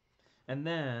here. And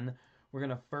then we're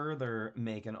gonna further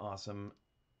make it awesome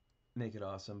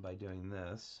by doing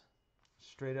this.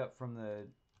 Straight up from the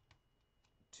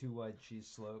 2 wide cheese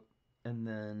slope. And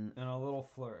then a little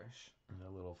flourish. And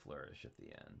a little flourish at the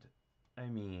end.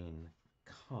 I mean,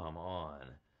 come on.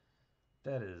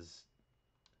 That is...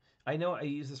 I know I'm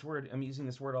using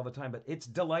this word all the time, but it's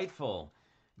delightful.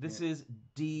 This is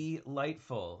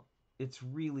delightful. It's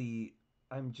really...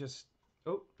 I'm just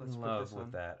let's in put love this with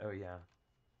on. that. Oh, yeah.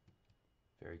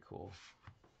 Very cool.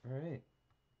 All right.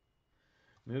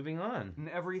 Moving on. And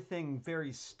everything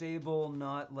very stable,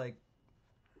 not like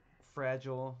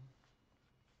fragile.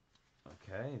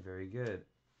 Okay, very good.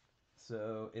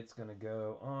 So it's going to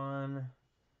go on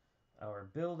our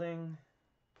building.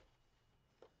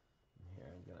 Here,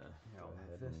 I'm going to go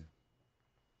ahead and...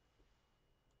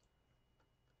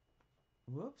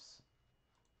 Whoops.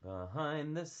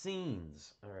 Behind the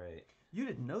scenes. All right. You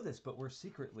didn't know this, but we're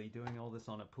secretly doing all this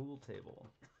on a pool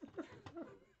table.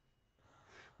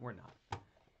 We're not.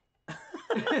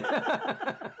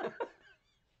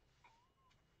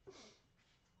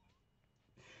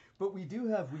 But we do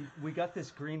have, we got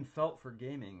this green felt for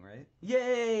gaming, right?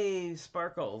 Yay!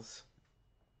 Sparkles.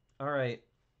 All right.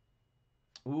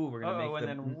 Ooh, we're going to make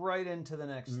then right into the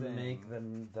next thing. Make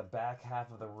the back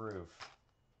half of the roof.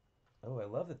 Oh, I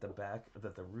love that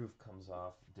the roof comes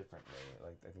off differently.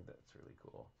 Like, I think that's really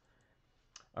cool.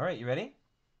 All right, you ready?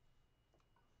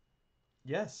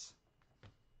 Yes.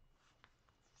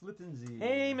 Flippin' Z.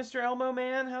 Hey, Mr. Elmo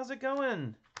Man, how's it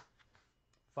going?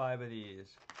 5 of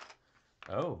these.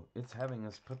 Oh, it's having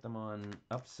us put them on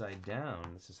upside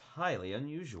down. This is highly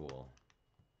unusual.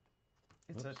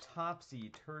 It's a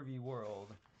topsy-turvy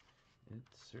world. It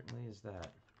certainly is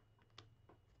that.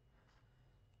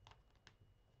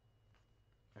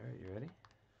 All right, you ready?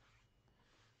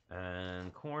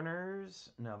 And corners.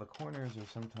 Now, the corners are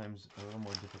sometimes a little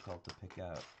more difficult to pick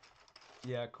out.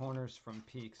 Yeah, corners from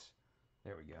peaks.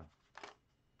 There we go.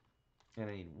 And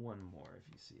I need one more if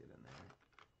you see it in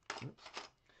there. Oops.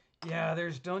 Yeah,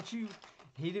 don't you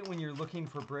hate it when you're looking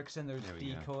for bricks and there's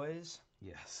decoys?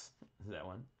 Yes. Is that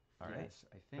one? All right. Yes,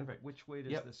 I think. Perfect. Which way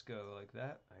does this go? Like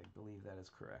that? I believe that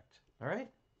is correct. All right.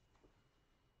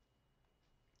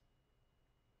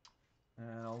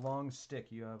 And a long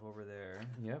stick you have over there.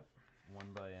 Yep.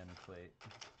 1x-N plate.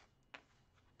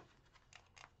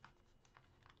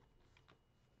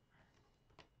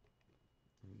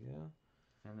 There we go.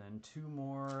 And then 2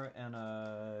 more, and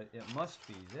it must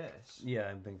be this. Yeah,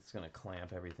 I think it's going to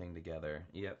clamp everything together.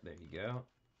 Yep, there you go.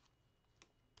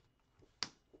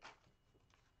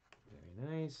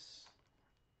 Very nice.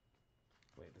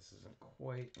 Wait, this isn't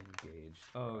quite engaged.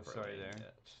 Oh, sorry there.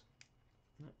 Yet.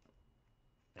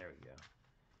 There we go.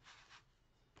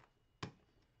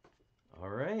 All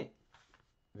right.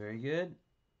 Very good.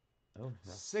 Oh,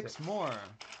 6 more.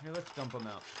 Here, let's dump them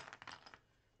out.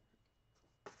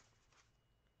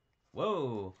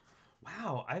 Whoa.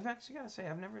 Wow. I've actually got to say,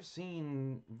 I've never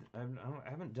seen... I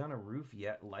haven't done a roof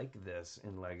yet like this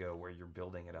in Lego where you're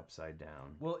building it upside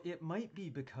down. Well, it might be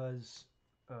because...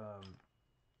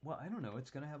 well, I don't know.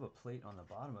 It's going to have a plate on the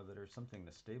bottom of it or something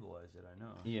to stabilize it, I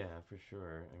know. Yeah, for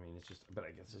sure. I mean, it's just... But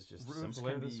I guess it's just Roofs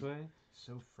simpler can this be way.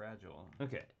 So fragile.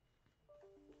 Okay.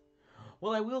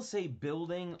 Well, I will say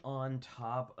building on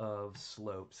top of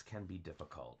slopes can be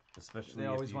difficult, especially they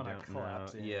always if you want don't to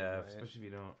collapse know. in, Yeah, right? especially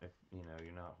if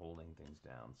you're not holding things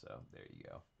down. So there you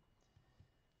go.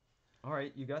 All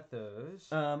right, you got those.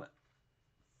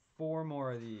 4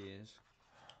 more of these.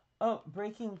 Oh,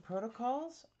 breaking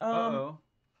protocols. Uh-oh.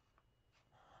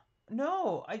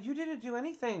 No, you didn't do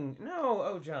anything. No,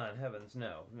 oh John, heavens,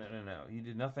 no. You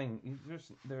did nothing.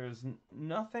 There's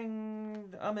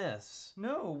nothing amiss.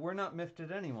 No, we're not miffed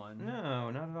at anyone.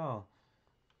 No, not at all.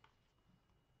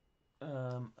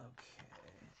 Okay.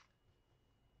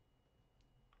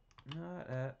 Not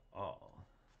at all.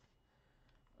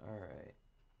 All right.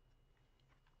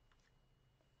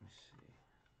 Let's see.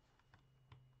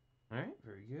 All right,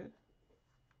 very good.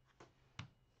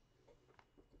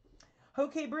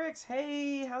 Okay, Bricks.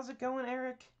 Hey, how's it going,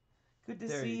 Eric? Good to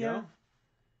see you.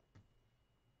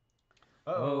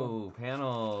 Oh,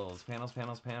 panels.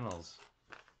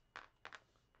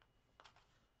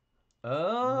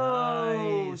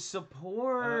 Oh, nice.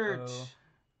 Support. Uh-oh.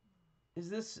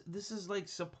 This is like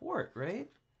support, right?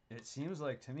 It seems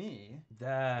like to me.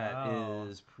 That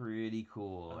is pretty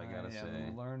cool, I gotta say.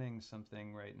 I'm learning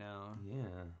something right now.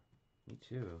 Yeah, me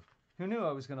too. Who knew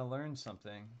I was going to learn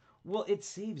something? Well, it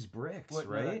saves bricks,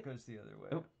 right? No, that goes the other way.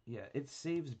 Oh, yeah, it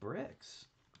saves bricks.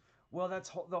 Well,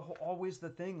 that's always the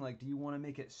thing. Like, do you want to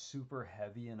make it super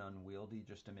heavy and unwieldy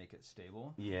just to make it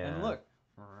stable? Yeah. And look.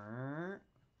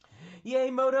 Yay,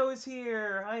 Moto is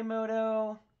here. Hi,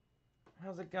 Moto.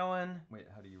 How's it going? Wait,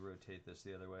 how do you rotate this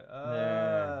the other way?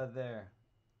 There.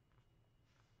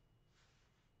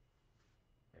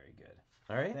 Very good.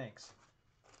 All right. Thanks.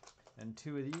 And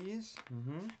 2 of these.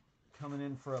 Mm-hmm. Coming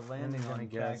in for a landing on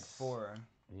CAG 4.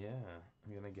 Yeah,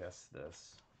 I'm going to guess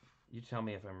this. You tell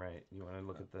me if I'm right. You want to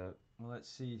look at the... Well, let's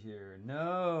see here.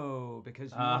 No,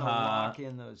 because you want to lock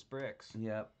in those bricks.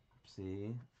 Yep.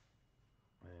 See?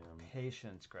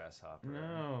 Patience, grasshopper.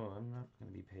 No, I'm not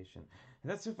going to be patient.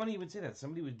 And that's so funny you would say that.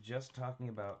 Somebody was just talking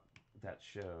about that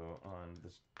show on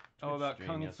this Twitch about stream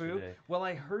Kung yesterday. Fu? Well,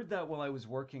 I heard that while I was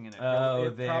working in it. Oh,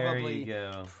 it there probably you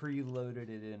go. Preloaded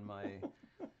it in my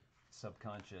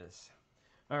subconscious.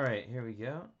 All right, here we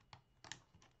go.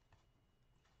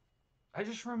 I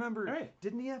just remember,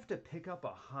 didn't he have to pick up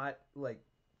a hot, like...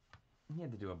 He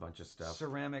had to do a bunch of stuff.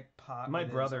 Ceramic pot. My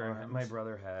brother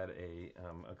had a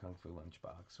Kung Fu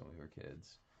lunchbox when we were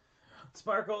kids.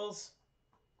 Sparkles!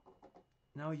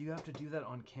 No, you have to do that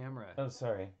on camera. Oh,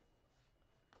 sorry.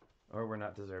 Or we're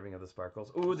not deserving of the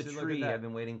sparkles. Ooh, the tree. I've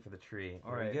been waiting for the tree.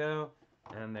 There we go.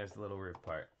 And there's the little roof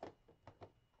part.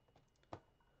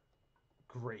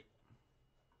 Great.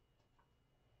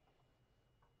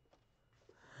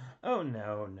 Oh,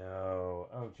 no.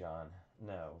 Oh, John.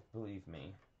 No, believe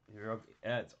me. You're okay.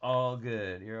 It's all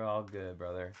good. You're all good,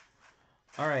 brother.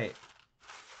 All right.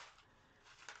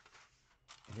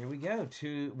 Here we go.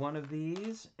 One of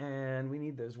these, and we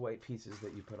need those white pieces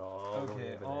that you put all the way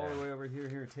over there. All the way over here.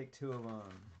 Here, take 2 of them.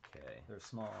 Okay. They're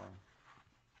small.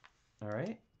 All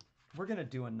right. We're going to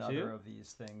do another of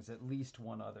these things. At least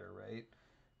one other, right?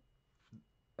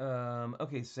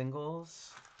 Okay,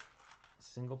 singles.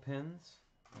 Single pins.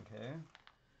 Okay.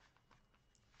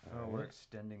 We're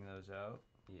extending those out.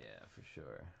 Yeah, for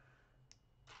sure.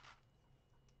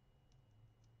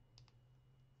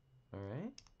 All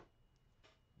right.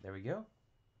 There we go.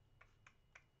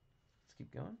 Let's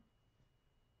keep going.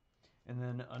 And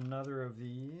then another of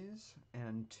these,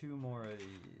 and 2 more of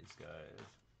these guys.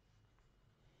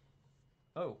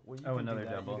 Oh, well, you can another do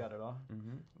that. double. You got it all.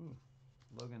 Mm-hmm. Ooh,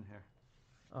 Logan here.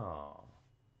 Oh.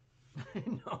 I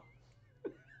know.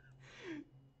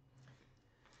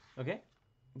 Okay.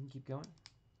 We can keep going.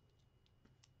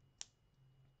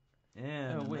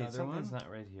 And wait, something's one. not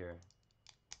right here.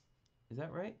 Is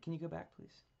that right? Can you go back,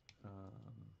 please?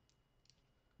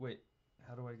 Wait,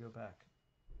 how do I go back?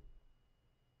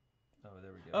 Oh,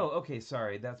 there we go. Oh, okay,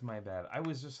 sorry. That's my bad. I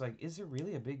was just like, is there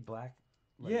really a big black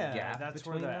gap that's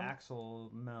where between the them? axle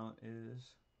mount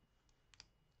is.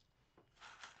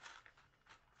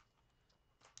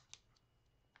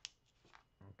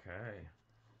 Okay.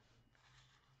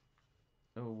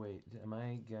 Oh, wait. Am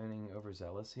I getting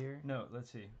overzealous here? No,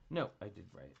 let's see. No, I did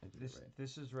right.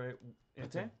 This is right.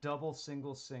 It's Okay. a double,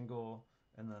 single,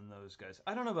 and then those guys.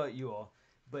 I don't know about you all,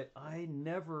 but I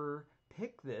never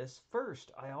pick this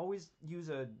first. I always use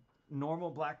a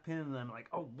normal black pin, and then I'm like,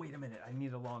 oh, wait a minute. I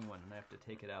need a long one, and I have to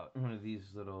take it out. One of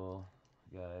these little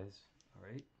guys. All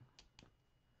right.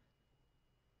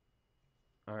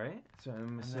 All right. So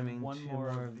I'm assuming one 2 more more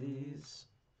of of these.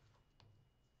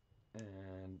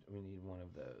 And we need 1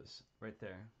 of those. Right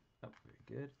there. Oh, very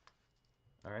good.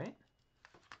 All right.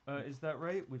 Is that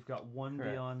right? We've got 1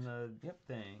 Correct. beyond the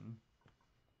thing.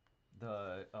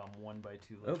 The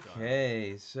 1x2 lift arm.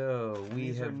 Okay, so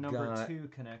These have are number got 2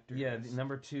 connectors. Yeah, the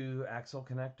number 2 axle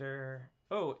connector.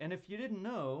 Oh, and if you didn't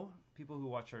know, people who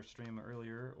watched our stream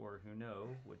earlier or who know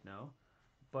would know,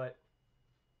 but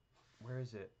where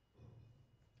is it?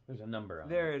 There's a number on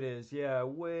There it is. Yeah,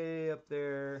 way up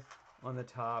there. On the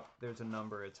top, there's a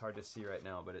number. It's hard to see right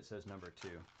now, but it says number 2.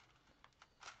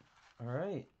 All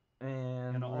right.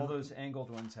 And all those angled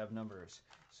ones have numbers.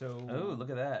 So oh, look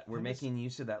at that. We're making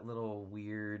use of that little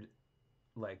weird,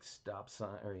 like, stop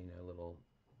sign, or, little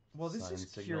well, this sign is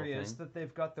signal curious thing. that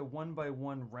they've got the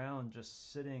 1x1 round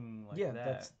just sitting like yeah,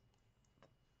 that.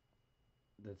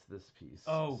 That's this piece.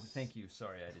 Oh, thank you.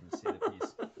 Sorry, I didn't see the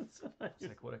piece. It's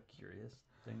like, what a curious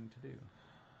thing to do.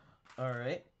 All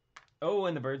right. Oh,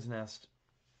 and the bird's nest.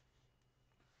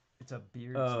 It's a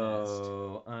beard's nest.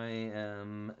 Oh, I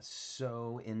am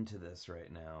so into this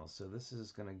right now. So this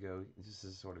is going to go, this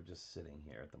is sort of just sitting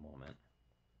here at the moment.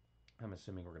 I'm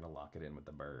assuming we're going to lock it in with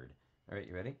the bird. All right,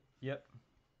 you ready? Yep.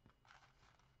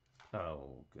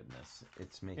 Oh, goodness.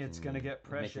 It's going to get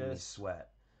precious. Making me sweat.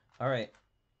 All right.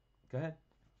 Go ahead.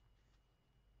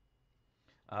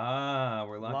 Ah,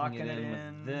 we're locking it in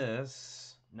with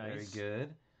this. Nice. Very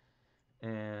good.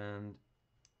 And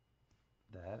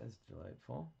that is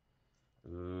delightful.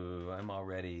 Ooh, I'm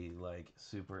already, like,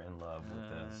 super in love with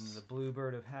this. And the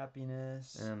bluebird of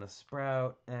happiness. And the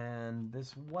sprout. And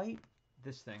this white.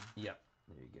 This thing. Yep.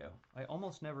 There you go. I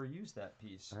almost never use that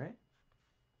piece. All right.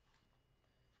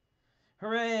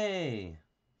 Hooray!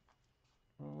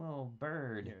 A little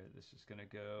bird. Here, this is going to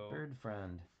go... Bird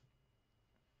friend.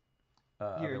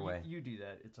 Here, other way. you do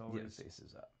that. It's always... Yeah,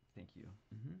 faces up. Thank you.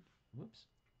 Mm-hmm. Whoops.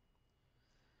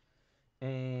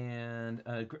 And,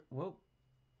 whoa.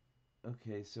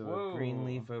 Okay, so a green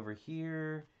leaf over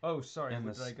here. Oh, sorry. And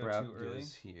the did I go sprout too early?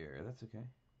 goes here. That's okay.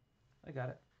 I got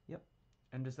it. Yep.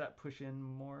 And does that push in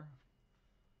more?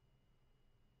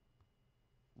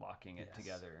 Locking it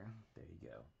together. There you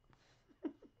go.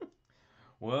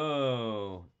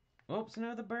 Whoa. Oops,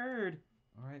 another bird.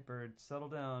 All right, bird, settle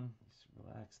down. Just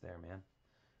relax there, man.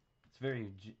 It's very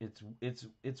it's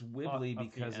wibbly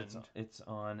because it's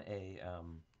on a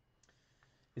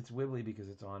it's wibbly because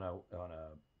it's on a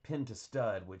pin to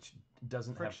stud, which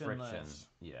doesn't have friction.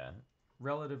 Yeah.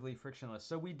 Relatively frictionless.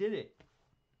 So we did it.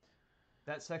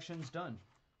 That section's done.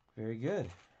 Very good.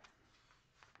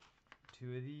 2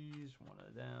 of these, 1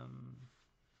 of them.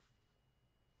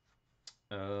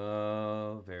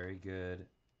 Oh, very good.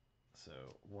 So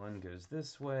 1 goes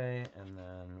this way, and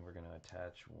then we're going to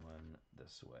attach 1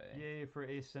 this way. Yay for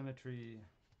asymmetry.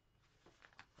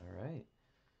 All right.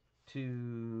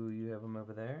 2, you have them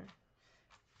over there?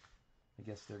 I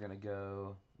guess they're going to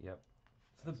go, yep.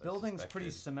 So the building's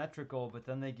pretty symmetrical, but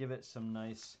then they give it some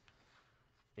nice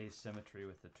asymmetry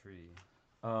with the tree.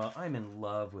 I'm in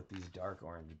love with these dark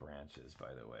orange branches,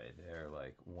 by the way. They're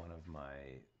like one of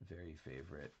my very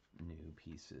favorite new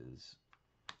pieces.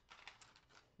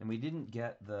 And we didn't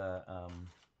get the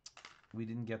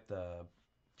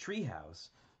tree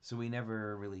house, so we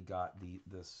never really got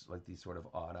these sort of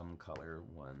autumn color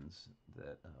ones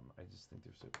that I just think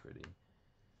they're so pretty.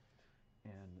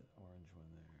 And the orange one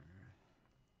there.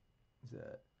 Is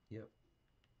that, yep,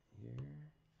 here.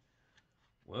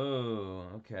 Whoa,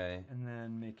 okay. And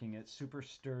then making it super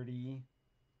sturdy.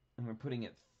 And we're putting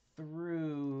it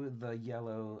through the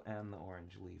yellow and the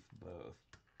orange leaf both.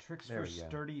 Tricks for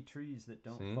sturdy trees that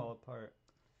don't fall apart.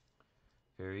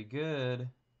 Very good.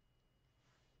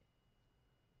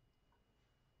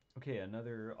 Okay,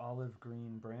 another olive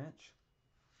green branch.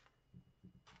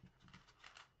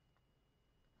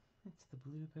 It's the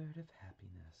bluebird of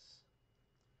happiness.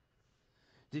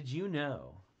 Did you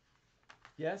know?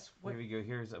 Yes? Here we go.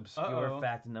 Here's obscure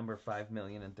fact number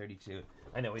 5,032.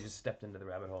 I know, we just stepped into the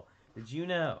rabbit hole. Did you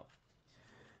know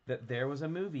that there was a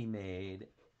movie made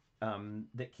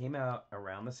that came out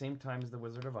around the same time as The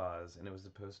Wizard of Oz, and it was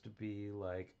supposed to be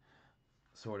like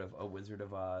sort of a Wizard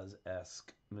of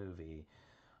Oz-esque movie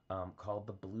called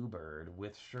The Bluebird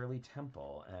with Shirley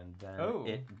Temple, and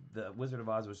then the Wizard of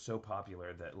Oz was so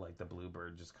popular that like the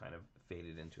Bluebird just kind of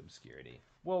faded into obscurity.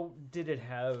 Well, did it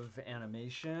have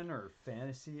animation or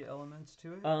fantasy elements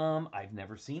to it? I've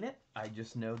never seen it. I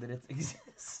just know that it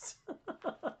exists.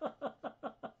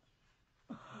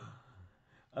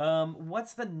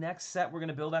 What's the next set we're going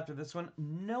to build after this one?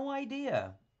 No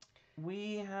idea.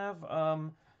 We have, I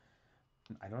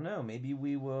don't know. Maybe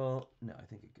we will, no, I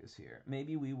think it goes here.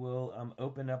 Maybe we will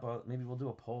open up, maybe we'll do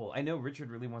a poll. I know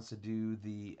Richard really wants to do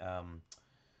the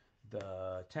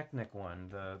Technic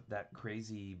one, that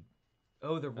crazy...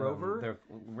 Oh, the rover?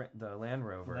 The Land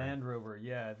Rover. Land Rover,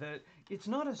 yeah. It's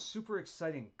not a super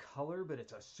exciting color, but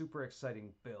it's a super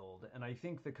exciting build. And I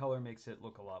think the color makes it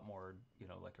look a lot more,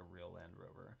 like a real Land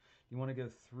Rover. You want to go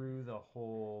through the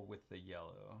hole with the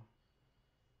yellow.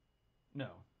 No.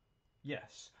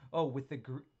 Yes. Oh, with the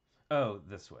green. Oh,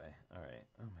 this way. All right.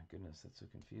 Oh, my goodness, that's so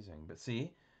confusing. But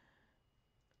see?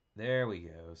 There we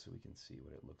go, so we can see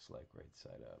what it looks like right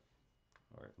side up.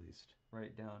 or at least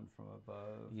right down from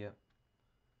above. Yep.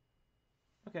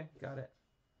 Okay, got it.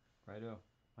 Righto.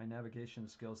 My navigation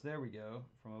skills. There we go.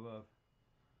 From above.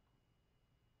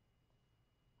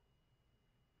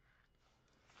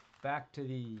 Back to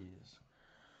these.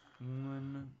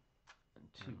 1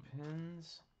 and 2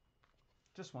 pins.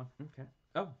 Just one. Okay.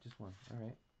 Oh, just one. All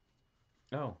right.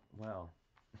 Oh, wow.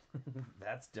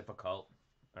 That's difficult.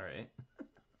 All right.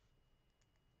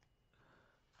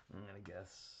 I'm going to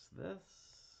guess this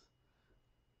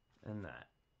and that.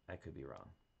 I could be wrong.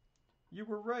 You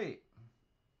were right.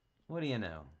 What do you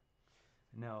know?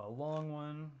 Now a long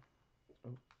one.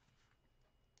 Oh.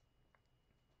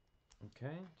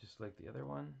 Okay, just like the other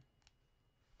one.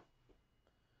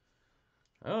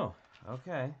 Oh,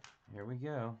 okay. Here we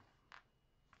go.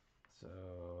 So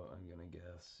I'm going to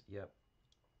guess. Yep.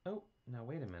 Oh, now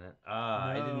wait a minute.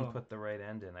 I didn't put the right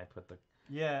end in. I put the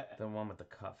one with the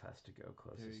cuff has to go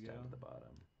closest down to the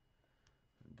bottom.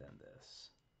 And then this.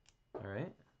 All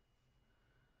right.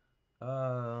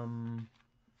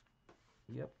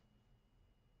 Yep.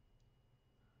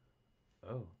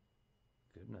 Oh,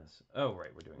 goodness. Oh, right.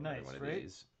 We're doing another one of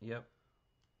these. Yep.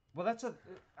 Well,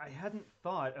 I hadn't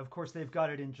thought. Of course, they've got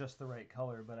it in just the right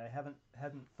color, but I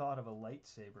hadn't thought of a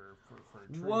lightsaber for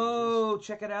trees. Whoa!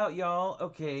 Check it out, y'all.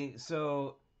 Okay,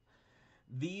 so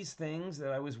these things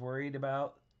that I was worried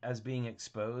about as being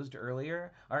exposed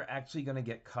earlier are actually going to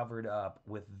get covered up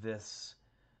with this.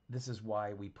 This is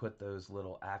why we put those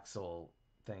little axle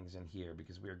things in here,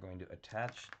 because we are going to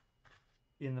attach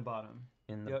in the bottom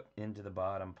into the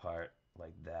bottom part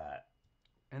like that.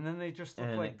 And then they just look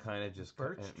and like it kind of just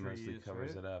birch it trees, mostly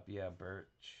covers right? it up. Yeah, birch.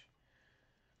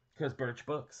 Because birch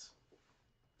books,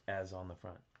 as on the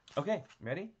front. Okay,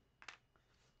 ready?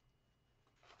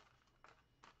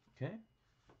 Okay.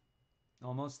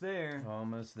 Almost there.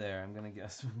 Almost there. I'm going to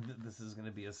guess this is going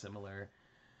to be a similar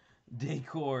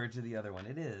decor to the other one.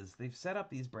 It is. They've set up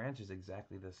these branches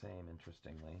exactly the same,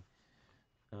 interestingly.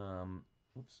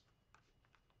 Oops.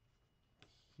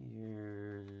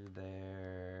 Here,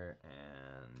 there,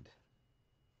 and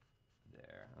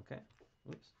there. Okay.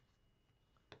 Oops.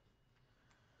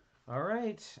 All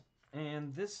right.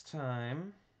 And this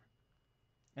time...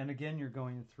 And again, you're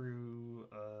going through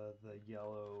the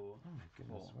yellow... Oh my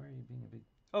goodness, why are you being a big...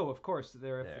 Oh, of course,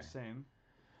 they're the same.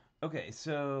 Okay,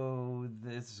 so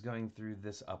this is going through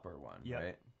this upper one,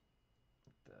 right?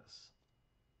 This.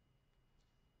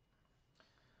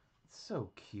 It's so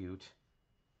cute.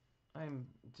 I'm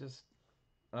just...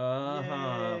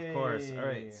 of course. All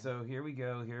right, so here we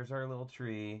go. Here's our little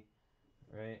tree,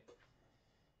 right?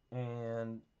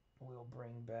 And we'll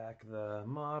bring back the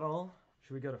model.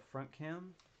 Should we go to front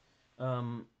cam?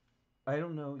 I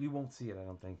don't know. You won't see it, I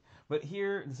don't think. But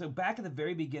here, so back at the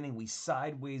very beginning, we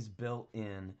sideways built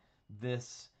in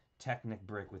this Technic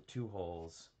brick with 2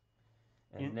 holes.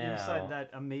 And now... Inside that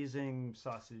amazing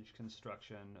sausage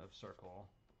construction of circle.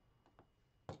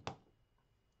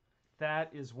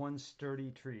 That is one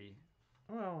sturdy tree.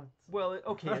 Well,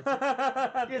 okay.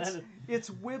 It's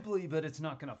wibbly, but it's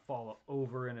not going to fall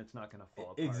over, and it's not going to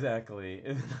fall apart. Exactly.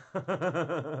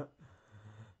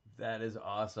 That is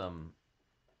awesome.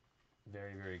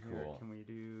 Very, very cool. Here, can we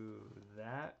do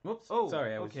that? Whoops. Oh,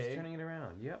 sorry. I was just turning it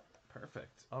around. Yep.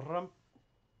 Perfect.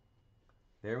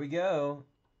 There we go.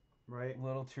 Right.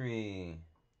 Little tree.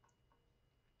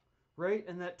 Right,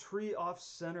 and that tree off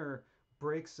center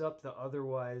breaks up the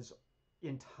otherwise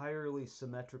entirely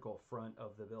symmetrical front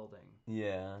of the building.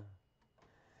 Yeah.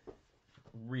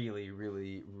 Really,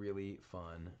 really, really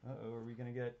fun. Uh-oh, are we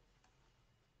going to get...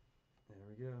 There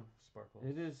we go. Sparkles.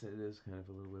 It is kind of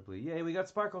a little wibbly. Yay, we got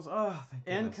sparkles. Oh, thank goodness.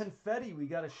 And confetti. We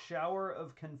got a shower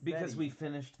of confetti. Because we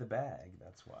finished the bag,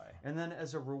 that's why. And then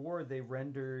as a reward, they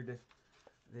rendered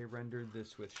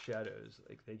this with shadows.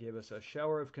 Like, they gave us a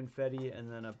shower of confetti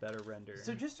and then a better render.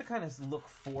 So just to kind of look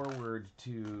forward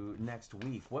to next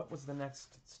week, what was the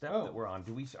next step that we're on?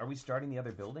 Are we starting the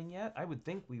other building yet? I would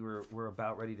think we're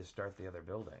about ready to start the other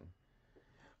building.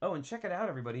 Oh, and check it out,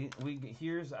 everybody.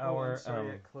 Here's our... I'm sorry,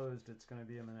 it closed. It's going to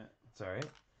be a minute. It's all right.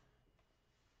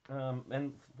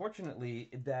 And fortunately,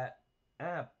 that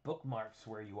app bookmarks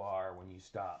where you are when you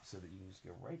stop so that you can just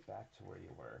go right back to where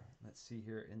you were. Let's see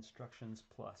here. Instructions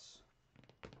Plus.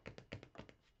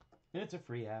 And it's a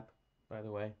free app, by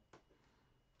the way.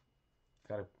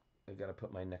 I've got to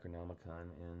put my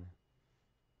Necronomicon in.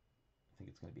 I think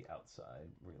it's going to be outside.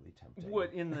 Really tempting.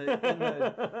 What in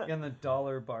the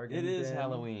dollar bargain? It is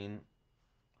Halloween.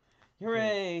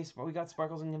 Hooray! We got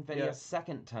sparkles and confetti a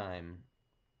second time.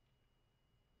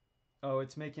 Oh,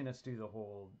 it's making us do the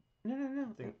whole no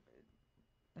thing.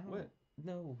 What?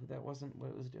 No, that wasn't what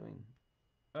it was doing.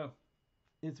 Oh.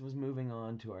 It was moving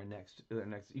on to our next.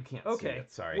 You can't see Okay.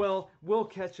 it. Sorry. Well, we'll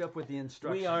catch up with the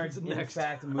instructions. We are next. in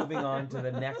fact moving on to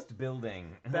the next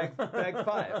building. Bag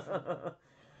 5.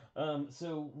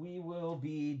 So we will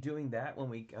be doing that when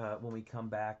we come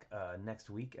back next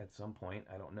week at some point.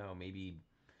 I don't know. Maybe.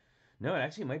 No, it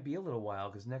actually might be a little while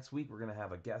because next week we're going to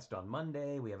have a guest on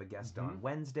Monday. We have a guest on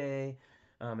Wednesday.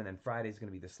 And then Friday's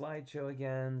going to be the slideshow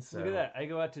again. So. Look at that. I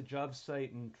go out to job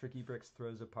site and TrickyBricks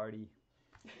throws a party.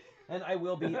 And I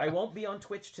won't be on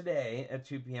Twitch today at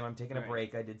 2 p.m. I'm taking a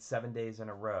break. I did 7 days in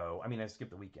a row. I mean, I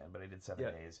skipped the weekend, but I did 7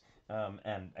 days.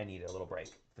 And I need a little break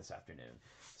this afternoon.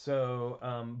 So,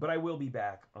 but I will be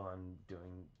back on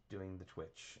doing the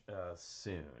Twitch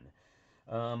soon.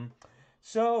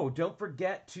 So don't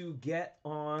forget to get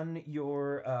on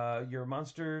your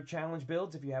Monster Challenge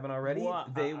builds if you haven't already.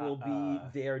 They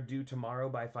are due tomorrow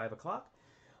by 5:00.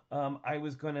 I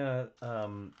was gonna.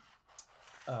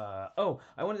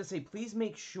 I wanted to say, please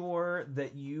make sure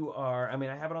that you are. I mean,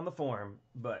 I have it on the form,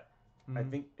 but I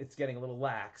think it's getting a little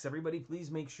lax. Everybody, please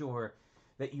make sure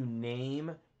that you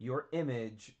name your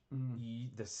image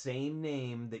the same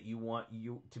name that you want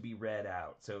you to be read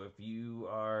out. So if you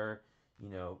are,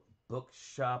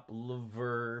 Bookshop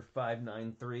Lover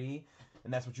 593,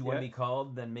 and that's what you want to be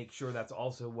called, then make sure that's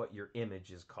also what your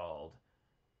image is called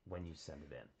when you send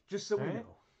it in. Just so we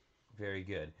know. Very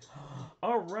good.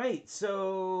 All right,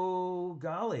 so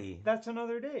golly. That's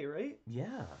another day, right?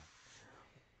 Yeah.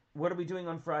 What are we doing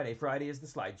on Friday? Friday is the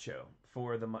slideshow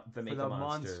for the Make a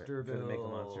Monster build,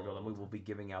 and we will be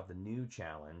giving out the new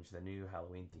challenge, the new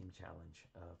Halloween themed challenge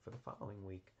for the following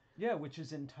week. Yeah, which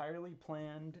is entirely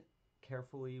planned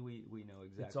carefully. We know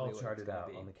exactly. It's all what charted it's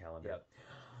out be. on the calendar. Yep.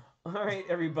 All right,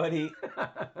 everybody.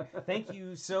 Thank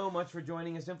you so much for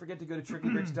joining us. Don't forget to go to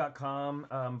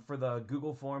TrickyBricks.com for the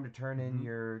Google form to turn in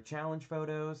your challenge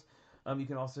photos. You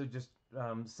can also just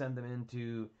send them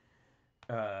into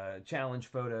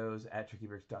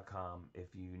challengephotos@TrickyBricks.com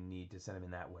if you need to send them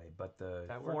in that way. But the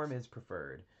form is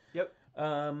preferred. Yep.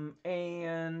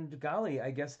 And golly,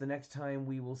 I guess the next time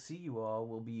we will see you all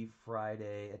will be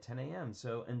Friday at 10 a.m.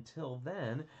 So until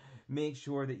then, make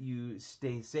sure that you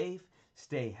stay safe.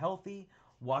 Stay healthy,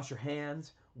 wash your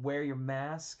hands, wear your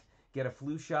mask, get a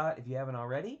flu shot if you haven't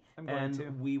already, I'm going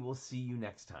to. We will see you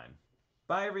next time.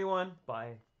 Bye, everyone.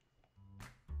 Bye.